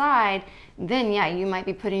on the side, then yeah, you might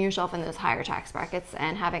be putting yourself in those higher tax brackets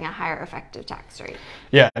and having a higher effective tax rate.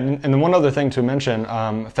 Yeah, and then one other thing to mention,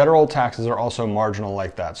 federal taxes are also marginal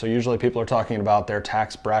like that. So usually people are talking about their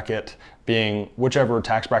tax bracket being whichever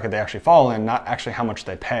tax bracket they actually fall in, not actually how much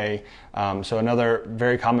they pay. So another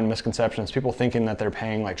very common misconception is people thinking that they're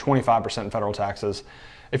paying 25% in federal taxes.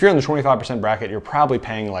 If you're in the 25% bracket, you're probably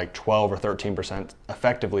paying 12 or 13%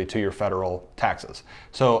 effectively to your federal taxes.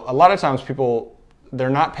 So a lot of times people they're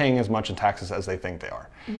not paying as much in taxes as they think they are.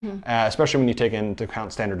 Especially when you take into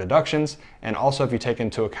account standard deductions, and also if you take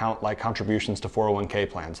into account like contributions to 401k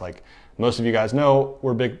plans. Like most of you guys know,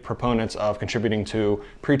 we're big proponents of contributing to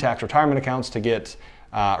pre-tax retirement accounts to get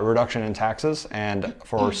a reduction in taxes. And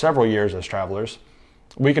for several years as travelers,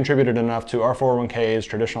 we contributed enough to our 401ks,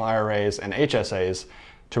 traditional IRAs, and HSAs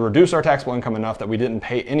to reduce our taxable income enough that we didn't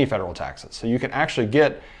pay any federal taxes. So you can actually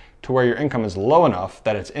get to where your income is low enough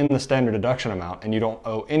that it's in the standard deduction amount and you don't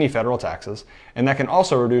owe any federal taxes. And that can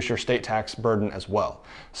also reduce your state tax burden as well.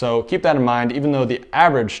 So keep that in mind. Even though the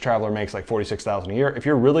average traveler makes like $46,000 a year, if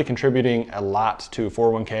you're really contributing a lot to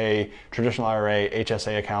 401k, traditional IRA,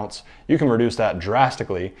 HSA accounts, you can reduce that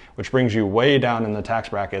drastically, which brings you way down in the tax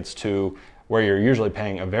brackets to where you're usually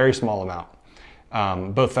paying a very small amount.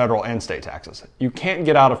 Both federal and state taxes. You can't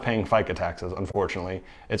get out of paying FICA taxes, unfortunately.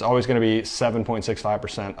 It's always going to be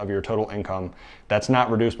 7.65% of your total income. That's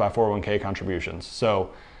not reduced by 401k contributions.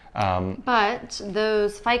 So, but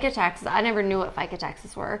those FICA taxes, I never knew what FICA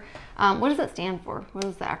taxes were. What does it stand for? What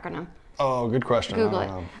is the acronym? Oh, good question. Google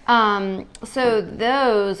it. So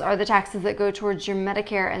those are the taxes that go towards your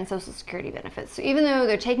Medicare and Social Security benefits. So even though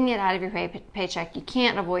they're taking it out of your paycheck, you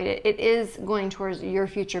can't avoid it. It is going towards your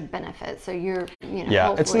future benefits. So you're,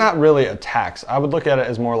 yeah, it's not really a tax. I would look at it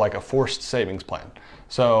as more like a forced savings plan.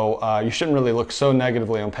 So you shouldn't really look so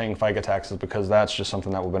negatively on paying FICA taxes because that's just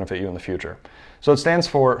something that will benefit you in the future. So it stands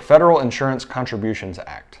for Federal Insurance Contributions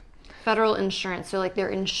Act. Federal insurance. So like they're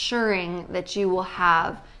ensuring that you will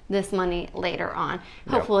have this money later on.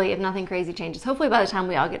 Hopefully, if nothing crazy changes, hopefully by the time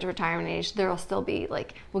we all get to retirement age, there will still be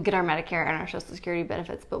like, we'll get our Medicare and our Social Security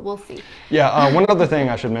benefits, but we'll see. Yeah, one other thing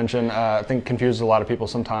I should mention, I think confuses a lot of people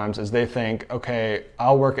sometimes, is they think, okay,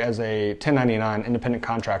 I'll work as a 1099 independent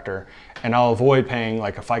contractor and I'll avoid paying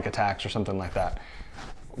like a FICA tax or something like that.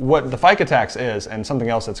 What the FICA tax is, and something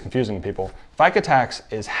else that's confusing people, FICA tax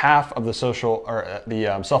is half of the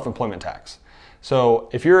self-employment tax. So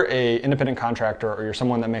if you're an independent contractor or you're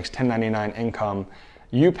someone that makes 1099 income,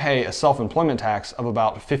 you pay a self-employment tax of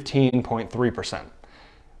about 15.3%.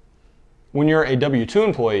 When you're a W-2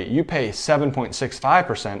 employee, you pay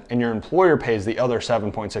 7.65% and your employer pays the other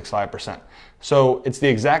 7.65%. So it's the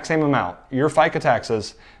exact same amount. Your FICA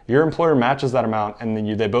taxes, your employer matches that amount, and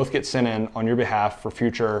then they both get sent in on your behalf for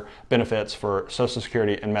future benefits for Social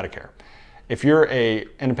Security and Medicare. If you're an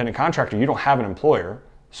independent contractor, you don't have an employer,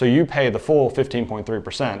 so you pay the full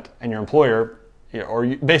 15.3%, and your employer,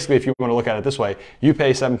 basically if you want to look at it this way, you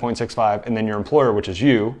pay 7.65, and then your employer, which is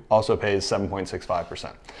you, also pays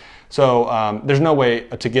 7.65%. So there's no way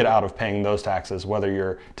to get out of paying those taxes, whether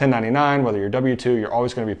you're 1099, whether you're W-2, you're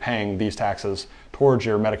always going to be paying these taxes towards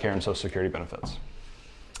your Medicare and Social Security benefits.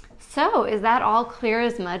 So is that all clear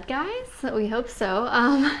as mud, guys? We hope so.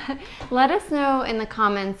 Let us know in the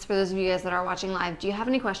comments, for those of you guys that are watching live, do you have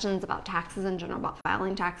any questions about taxes in general, about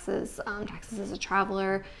filing taxes, taxes as a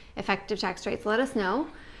traveler, effective tax rates? Let us know.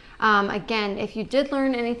 Again, if you did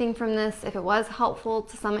learn anything from this, if it was helpful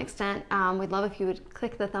to some extent, we'd love if you would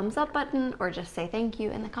click the thumbs up button or just say thank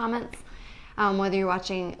you in the comments, whether you're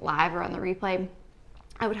watching live or on the replay.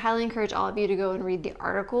 I would highly encourage all of you to go and read the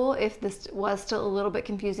article. If this was still a little bit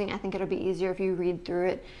confusing, I think it'll be easier if you read through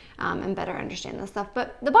it and better understand this stuff.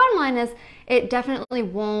 But the bottom line is it definitely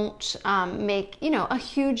won't make, a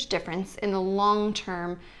huge difference in the long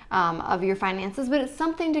term of your finances, but it's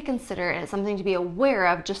something to consider and it's something to be aware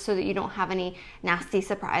of, just so that you don't have any nasty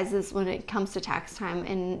surprises when it comes to tax time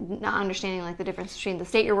and not understanding like the difference between the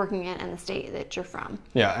state you're working in and the state that you're from.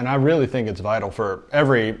 Yeah, and I really think it's vital for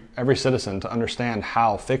every citizen to understand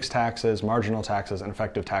how fixed taxes, marginal taxes, and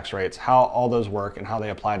effective tax rates, how all those work and how they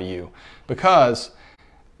apply to you, because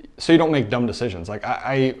so you don't make dumb decisions. Like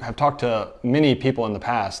I have talked to many people in the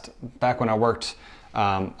past, back when I worked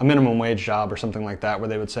a minimum wage job or something like that, where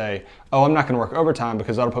they would say, oh, I'm not going to work overtime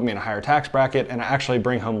because that'll put me in a higher tax bracket and I actually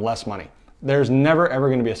bring home less money. There's never ever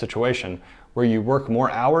going to be a situation where you work more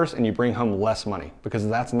hours and you bring home less money, because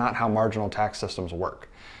that's not how marginal tax systems work.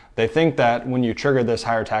 They think that when you trigger this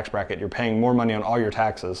higher tax bracket, you're paying more money on all your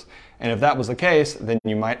taxes. And if that was the case, then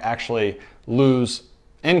you might actually lose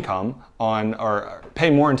income on or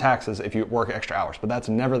pay more in taxes if you work extra hours. But that's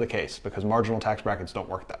never the case, because marginal tax brackets don't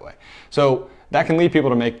work that way. So that can lead people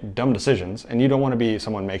to make dumb decisions, and you don't want to be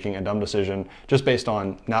someone making a dumb decision just based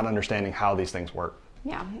on not understanding how these things work.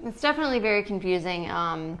 Yeah, it's definitely very confusing.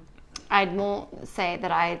 I won't say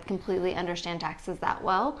that I completely understand taxes that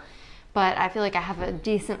well, but I feel like I have a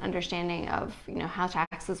decent understanding of how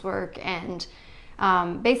taxes work. And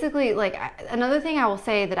basically, like, another thing I will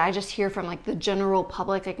say that I just hear from like the general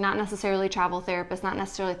public, like not necessarily travel therapists, not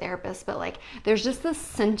necessarily therapists, but like there's just this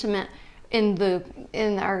sentiment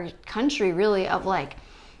in our country really of like,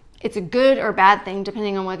 it's a good or bad thing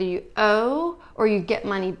depending on whether you owe or you get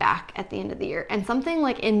money back at the end of the year. And something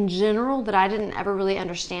like in general that I didn't ever really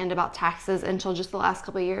understand about taxes until just the last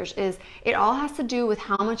couple of years is it all has to do with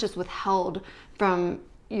how much is withheld from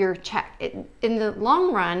your check. In the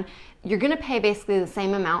long run, you're going to pay basically the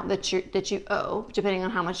same amount that you owe, depending on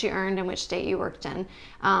how much you earned and which state you worked in.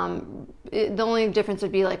 The only difference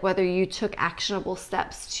would be like whether you took actionable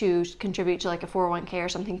steps to contribute to like a 401k or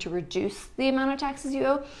something to reduce the amount of taxes you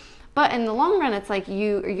owe. But in the long run, it's like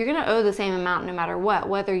you're going to owe the same amount no matter what,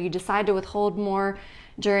 whether you decide to withhold more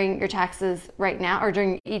during your taxes right now or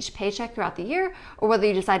during each paycheck throughout the year, or whether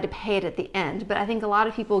you decide to pay it at the end. But I think a lot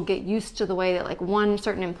of people get used to the way that like one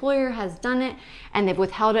certain employer has done it and they've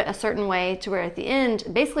withheld it a certain way to where at the end,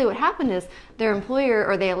 basically what happened is their employer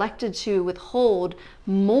or they elected to withhold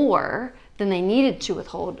more than they needed to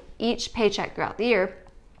withhold each paycheck throughout the year.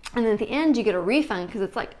 And then at the end, you get a refund because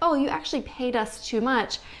it's like, oh, you actually paid us too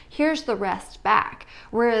much. Here's the rest back.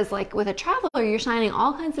 Whereas like with a traveler, you're signing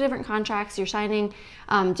all kinds of different contracts. You're signing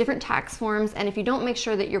different tax forms. And if you don't make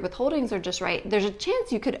sure that your withholdings are just right, there's a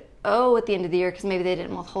chance you could owe at the end of the year because maybe they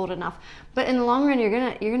didn't withhold enough. But in the long run, you're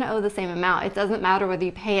gonna owe the same amount. It doesn't matter whether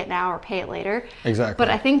you pay it now or pay it later. Exactly.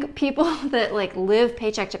 But I think people that like live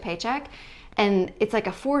paycheck to paycheck, and it's like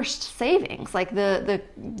a forced savings. Like the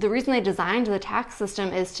reason they designed the tax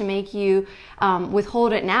system is to make you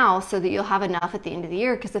withhold it now so that you'll have enough at the end of the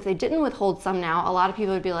year. Because if they didn't withhold some now, a lot of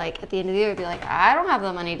people would be like, at the end of the year, would be like, I don't have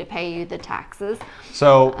the money to pay you the taxes.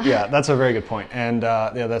 So yeah, that's a very good point. And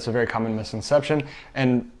yeah, that's a very common misconception.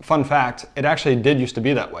 And fun fact, it actually did used to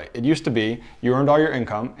be that way. It used to be you earned all your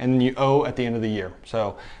income and then you owe at the end of the year.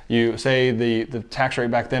 So you say the tax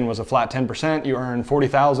rate back then was a flat 10%, you earn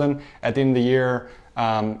 $40,000 at the end of the year,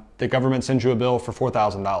 the government sends you a bill for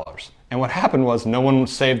 $4,000. And what happened was no one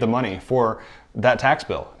saved the money for that tax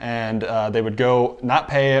bill, and they would go not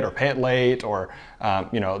pay it or pay it late, or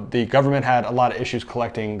the government had a lot of issues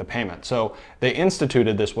collecting the payment. So they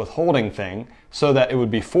instituted this withholding thing so that it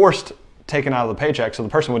would be forced taken out of the paycheck so the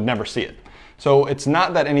person would never see it. So it's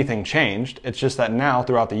not that anything changed, it's just that now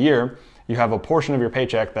throughout the year you have a portion of your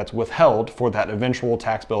paycheck that's withheld for that eventual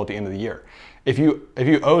tax bill at the end of the year. If you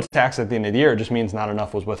owe tax at the end of the year, it just means not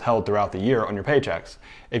enough was withheld throughout the year on your paychecks.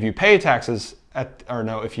 If you pay taxes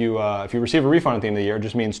if you receive a refund at the end of the year, it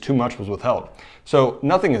just means too much was withheld. So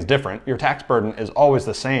nothing is different. Your tax burden is always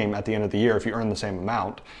the same at the end of the year if you earn the same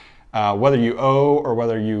amount. Whether you owe or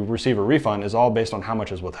whether you receive a refund is all based on how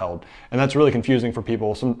much is withheld. And that's really confusing for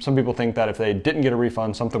people. Some people think that if they didn't get a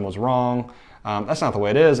refund, something was wrong. That's not the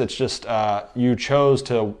way it is. It's just you chose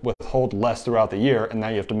to withhold less throughout the year, and now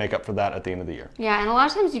you have to make up for that at the end of the year. Yeah, and a lot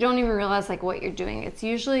of times you don't even realize like what you're doing. It's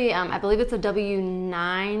usually, I believe it's a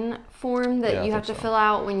W-9 form that you have to fill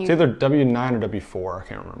out when you... It's either W-9 or W-4, I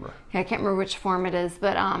can't remember. Yeah, I can't remember which form it is,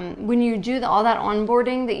 but when you do all that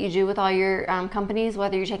onboarding that you do with all your companies,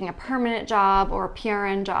 whether you're taking a permanent job or a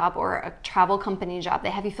PRN job or a travel company job,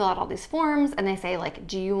 they have you fill out all these forms, and they say like,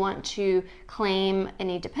 do you want to claim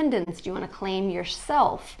any dependents? Do you want to claim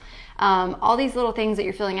yourself? All these little things that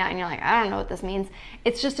you're filling out and you're like, I don't know what this means.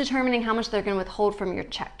 It's just determining how much they're going to withhold from your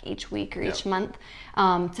check each week or each month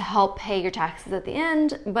to help pay your taxes at the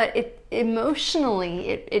end. But emotionally,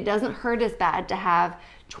 it doesn't hurt as bad to have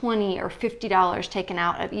 $20 or $50 taken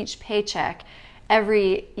out of each paycheck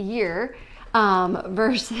every year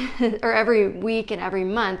versus, or every week and every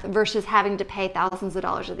month versus having to pay thousands of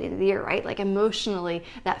dollars at the end of the year, right? Like emotionally,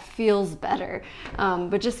 that feels better.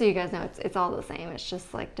 But just so you guys know, it's all the same. It's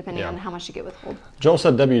just like depending on how much you get withhold. Joel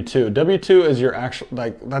said W-2. W-2 is your actual,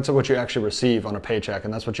 like that's what you actually receive on a paycheck,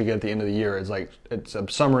 and that's what you get at the end of the year. It's a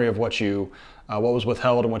summary of what was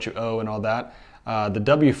withheld and what you owe and all that. The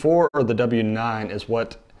W-4 or the W-9 is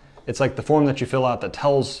it's like the form that you fill out that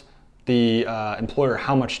tells the employer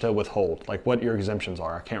how much to withhold, like what your exemptions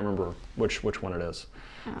are. I can't remember which one it is.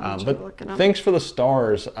 But thanks for the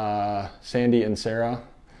stars, Sandy and Sarah.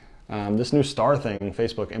 This new star thing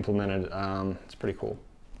Facebook implemented, it's pretty cool.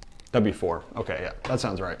 W-4. Okay, yeah, that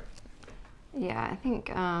sounds right. Yeah, I think,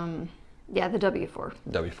 the W-4.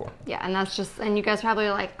 W-4. Yeah, and that's just, and you guys probably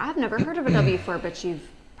are like, I've never heard of a W-4, but you've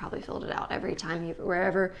probably filled it out every time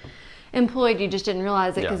wherever employed, you just didn't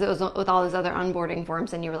realize it because it was with all those other onboarding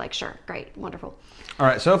forms, and you were like, sure, great, wonderful. All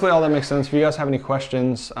right, so hopefully all that makes sense. If you guys have any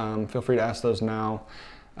questions, feel free to ask those now.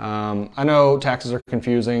 I know taxes are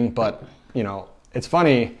confusing, but it's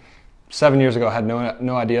funny. 7 years ago, I had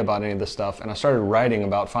no idea about any of this stuff, and I started writing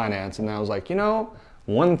about finance, and I was like,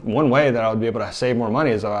 one way that I would be able to save more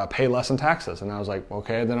money is pay less in taxes. And I was like,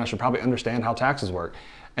 okay, then I should probably understand how taxes work.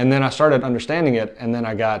 And then I started understanding it, and then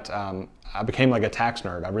I got I became like a tax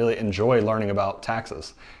nerd. I really enjoy learning about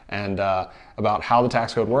taxes and about how the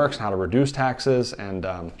tax code works and how to reduce taxes. And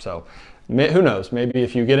so who knows, maybe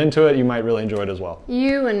if you get into it, you might really enjoy it as well.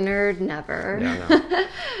 You a nerd never. Yeah, no.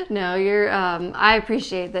 No, you're, I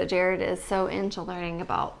appreciate that Jared is so into learning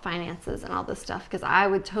about finances and all this stuff, because I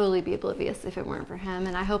would totally be oblivious if it weren't for him.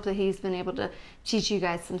 And I hope that he's been able to teach you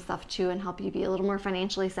guys some stuff too and help you be a little more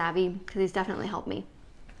financially savvy, because he's definitely helped me.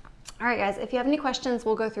 All right, guys, if you have any questions,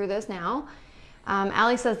 we'll go through those now.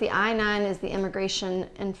 Allie says the I-9 is the immigration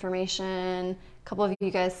information. A couple of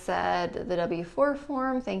you guys said the W-4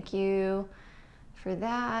 form. Thank you for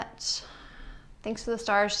that. Thanks for the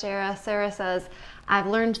stars, Sarah. Sarah says, I've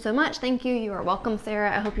learned so much. Thank you. You are welcome, Sarah.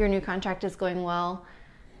 I hope your new contract is going well.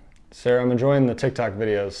 Sarah, I'm enjoying the TikTok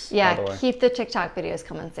videos. Yeah, by the way. keep the TikTok videos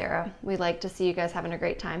coming, Sarah. We like to see you guys having a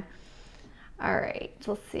great time. All right,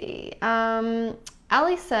 let's see.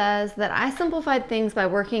 Ali says that I simplified things by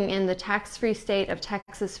working in the tax-free state of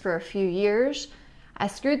Texas for a few years. I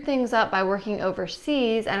screwed things up by working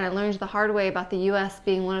overseas, and I learned the hard way about the U.S.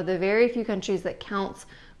 being one of the very few countries that counts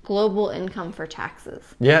global income for taxes.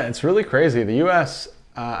 Yeah, it's really crazy. The U.S.,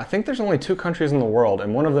 I think there's only 2 countries in the world,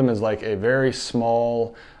 and one of them is like a very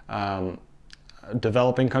small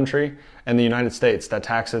developing country, and the United States, that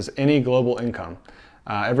taxes any global income.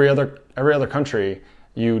 Every other country,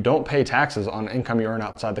 you don't pay taxes on income you earn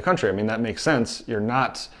outside the country. I mean, that makes sense. You're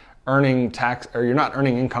not earning tax, or you're not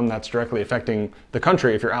earning income that's directly affecting the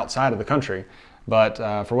country if you're outside of the country. But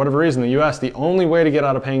for whatever reason, the U.S., the only way to get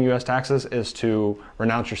out of paying U.S. taxes is to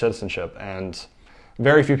renounce your citizenship, and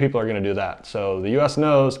very few people are going to do that. So the U.S.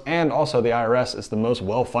 knows, and also the IRS is the most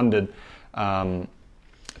well-funded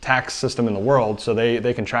tax system in the world, so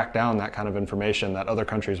they can track down that kind of information that other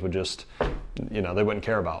countries would just, they wouldn't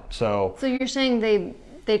care about. So you're saying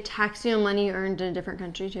they tax you on money you earned in a different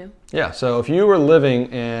country too? Yeah, so if you were living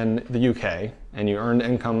in the UK and you earned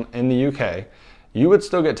income in the UK, you would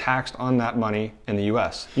still get taxed on that money in the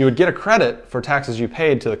US. You would get a credit for taxes you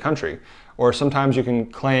paid to the country. Or sometimes you can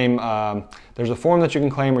claim, there's a form that you can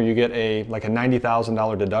claim where you get like a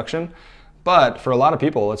 $90,000 deduction. But for a lot of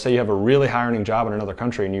people, let's say you have a really high earning job in another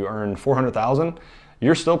country and you earn $400,000,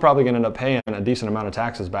 you're still probably going to end up paying a decent amount of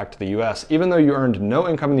taxes back to the U.S. Even though you earned no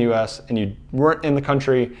income in the U.S. and you weren't in the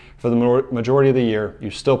country for the majority of the year, you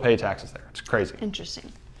still pay taxes there. It's crazy.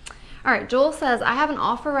 Interesting. All right, Joel says, I have an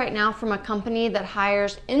offer right now from a company that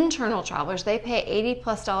hires internal travelers. They pay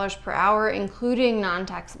 $80+ per hour, including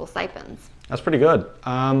non-taxable stipends. That's pretty good.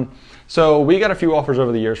 So we got a few offers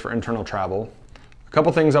over the years for internal travel. A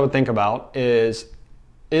couple things I would think about is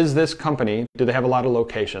this company, do they have a lot of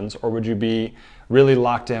locations, or would you be really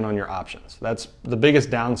locked in on your options? That's the biggest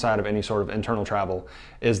downside of any sort of internal travel,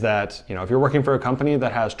 is that if you're working for a company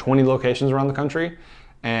that has 20 locations around the country,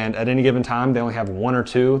 and at any given time they only have 1 or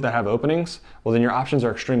 2 that have openings, well then your options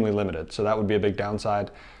are extremely limited. So that would be a big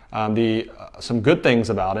downside. Some good things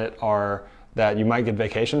about it are that you might get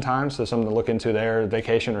vacation time, so something to look into there,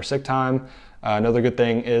 vacation or sick time. Another good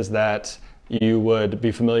thing is that you would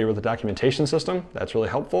be familiar with the documentation system. That's really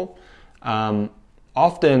helpful.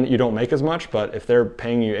 Often you don't make as much, but if they're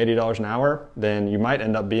paying you $80 an hour, then you might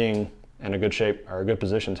end up being in a good shape or a good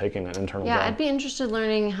position taking an internal job. Yeah, I'd be interested in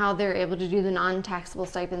learning how they're able to do the non-taxable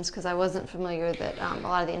stipends, because I wasn't familiar that a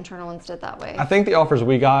lot of the internal ones did that way. I think the offers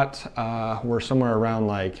we got were somewhere around,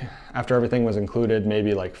 like, after everything was included,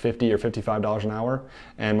 maybe like $50 or $55 an hour.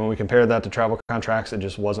 And when we compared that to travel contracts, it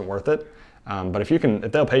just wasn't worth it. But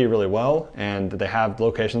if they'll pay you really well and they have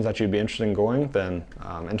locations that you'd be interested in going, then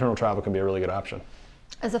internal travel can be a really good option.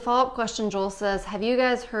 As a follow-up question, Joel says, have you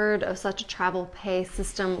guys heard of such a travel pay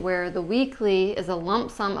system where the weekly is a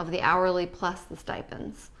lump sum of the hourly plus the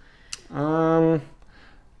stipends? I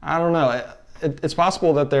don't know. It's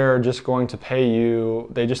possible that they're just going to pay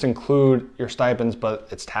you, they just include your stipends, but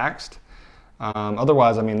it's taxed.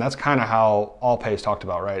 Otherwise, I mean, that's kind of how all pay is talked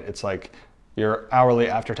about, right? It's like your hourly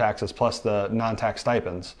after taxes plus the non-tax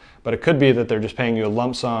stipends. But it could be that they're just paying you a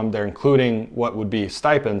lump sum. They're including what would be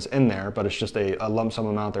stipends in there, but it's just a lump sum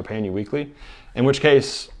amount they're paying you weekly. In which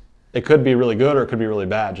case, it could be really good or it could be really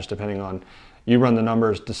bad, just depending on, you run the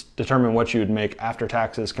numbers, determine what you would make after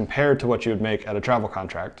taxes compared to what you would make at a travel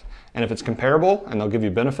contract. And if it's comparable and they'll give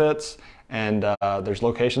you benefits and there's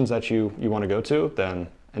locations that you want to go to, then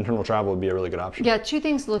internal travel would be a really good option. Yeah, 2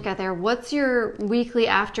 things to look at there. What's your weekly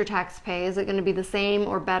after-tax pay? Is it going to be the same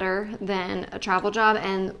or better than a travel job?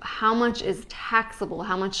 And how much is taxable?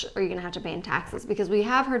 How much are you going to have to pay in taxes? Because we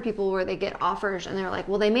have heard people where they get offers and they're like,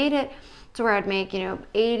 well, they made it to where I'd make, $80,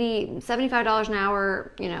 $75 an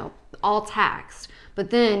hour, all taxed. But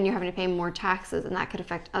then you're having to pay more taxes, and that could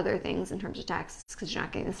affect other things in terms of taxes because you're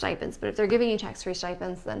not getting the stipends. But if they're giving you tax-free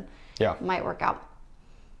stipends, then Yeah. Might work out.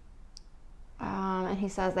 And he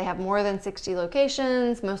says they have more than 60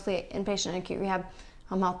 locations, mostly inpatient and acute rehab,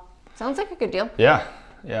 home health. Sounds like a good deal. Yeah,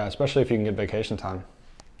 yeah, especially if you can get vacation time.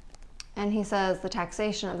 And he says the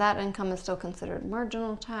taxation of that income is still considered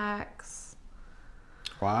marginal tax.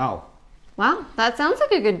 Wow. Wow, that sounds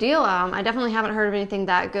like a good deal. I definitely haven't heard of anything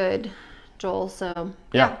that good, Joel. So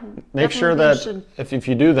yeah, make sure that if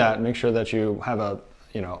you do that, make sure that you have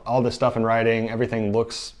all this stuff in writing. Everything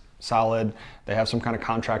looks solid. They have some kind of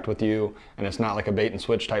contract with you, and it's not like a bait and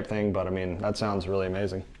switch type thing. But I mean, that sounds really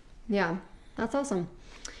amazing. Yeah, that's awesome.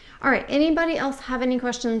 All right, anybody else have any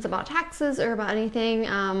questions about taxes or about anything?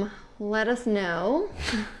 Let us know.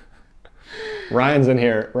 Ryan's in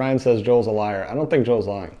here. Ryan says Joel's a liar. I don't think Joel's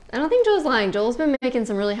lying. I don't think Joel's lying. Joel's been making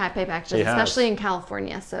some really high pay packages, especially in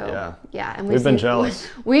California. So yeah, and we've been jealous.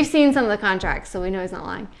 We've seen some of the contracts, so we know he's not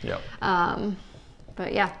lying. Yep.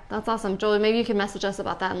 But yeah, that's awesome. Joel, maybe you can message us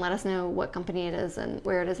about that and let us know what company it is and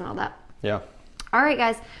where it is and all that. Yeah. All right,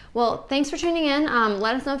 guys. Well, thanks for tuning in.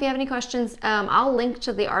 Let us know if you have any questions. I'll link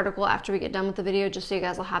to the article after we get done with the video, just so you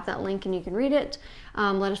guys will have that link and you can read it.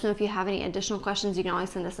 Let us know if you have any additional questions. You can always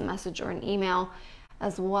send us a message or an email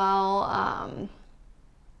as well.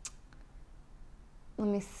 Let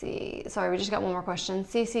me see. Sorry, we just got one more question.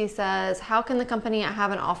 Cece says, how can the company I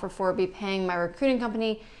have an offer for be paying my recruiting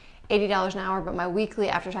company $80 an hour, but my weekly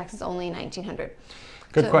after tax is only $1,900?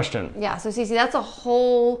 Good question. Yeah, so Cece, that's a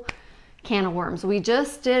whole can of worms. We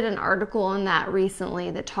just did an article on that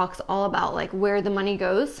recently that talks all about like where the money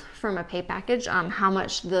goes from a pay package, how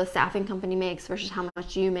much the staffing company makes versus how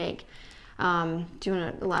much you make. Do you want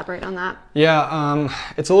to elaborate on that? Yeah,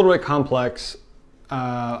 it's a little bit complex.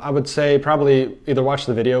 I would say probably either watch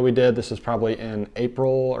the video we did. This is probably in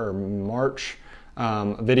April or March.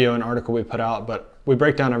 A video and article we put out, but we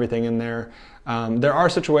break down everything in there. There are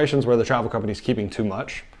situations where the travel company is keeping too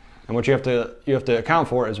much, and what you have to account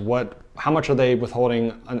for is how much are they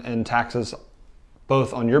withholding in taxes,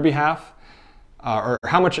 both on your behalf, or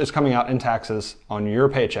how much is coming out in taxes on your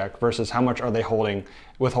paycheck versus how much are they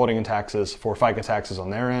withholding in taxes for FICA taxes on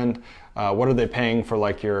their end. What are they paying for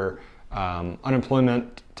like your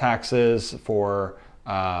unemployment taxes, for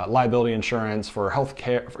liability insurance, for health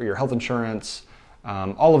care, for your health insurance,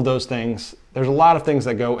 all of those things. There's a lot of things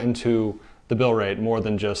that go into the bill rate more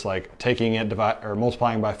than just like taking it or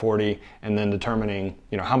multiplying by 40 and then determining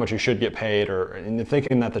how much you should get paid, and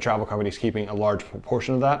thinking that the travel company is keeping a large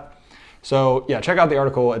portion of that. So yeah, check out the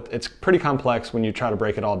article. It's pretty complex when you try to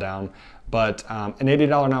break it all down, but an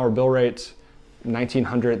 $80 an hour bill rate,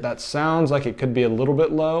 $1,900, that sounds like it could be a little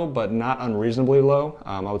bit low, but not unreasonably low.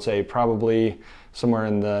 I would say probably somewhere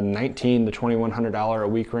in the $1,900 to $2,100 a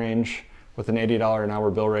week range with an $80 an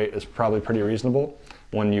hour bill rate is probably pretty reasonable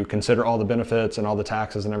when you consider all the benefits and all the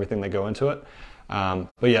taxes and everything that go into it.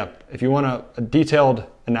 But yeah, if you want a detailed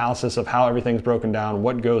analysis of how everything's broken down,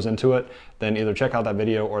 what goes into it, then either check out that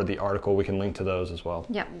video or the article. We can link to those as well.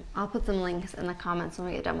 Yep, I'll put some links in the comments when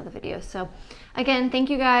we get done with the video. So again, thank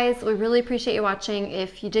you guys. We really appreciate you watching.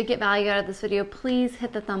 If you did get value out of this video, please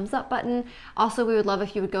hit the thumbs up button. Also, we would love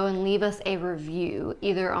if you would go and leave us a review,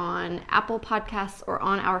 either on Apple Podcasts or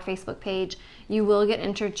on our Facebook page. You will get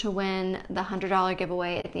entered to win the $100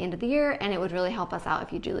 giveaway at the end of the year, and it would really help us out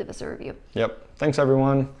if you do leave us a review. Yep, thanks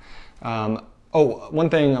everyone. One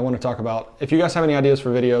thing I want to talk about, if you guys have any ideas for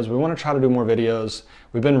videos, we want to try to do more videos.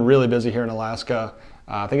 We've been really busy here in Alaska.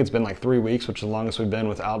 I think it's been like 3 weeks, which is the longest we've been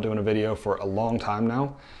without doing a video for a long time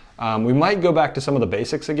now. We might go back to some of the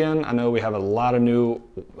basics again. I know we have a lot of new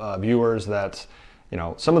viewers that,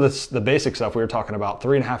 some of the basic stuff we were talking about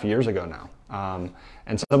 3.5 years ago now.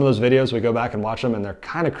 And some of those videos, we go back and watch them and they're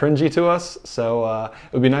kind of cringy to us. So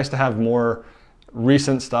it would be nice to have more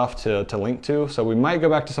recent stuff to link to. So we might go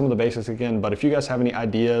back to some of the basics again, but if you guys have any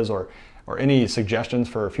ideas or any suggestions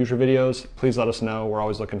for future videos, please let us know. We're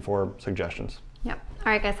always looking for suggestions. Yep.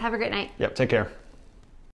 All right, guys, have a great night. Yep, take care.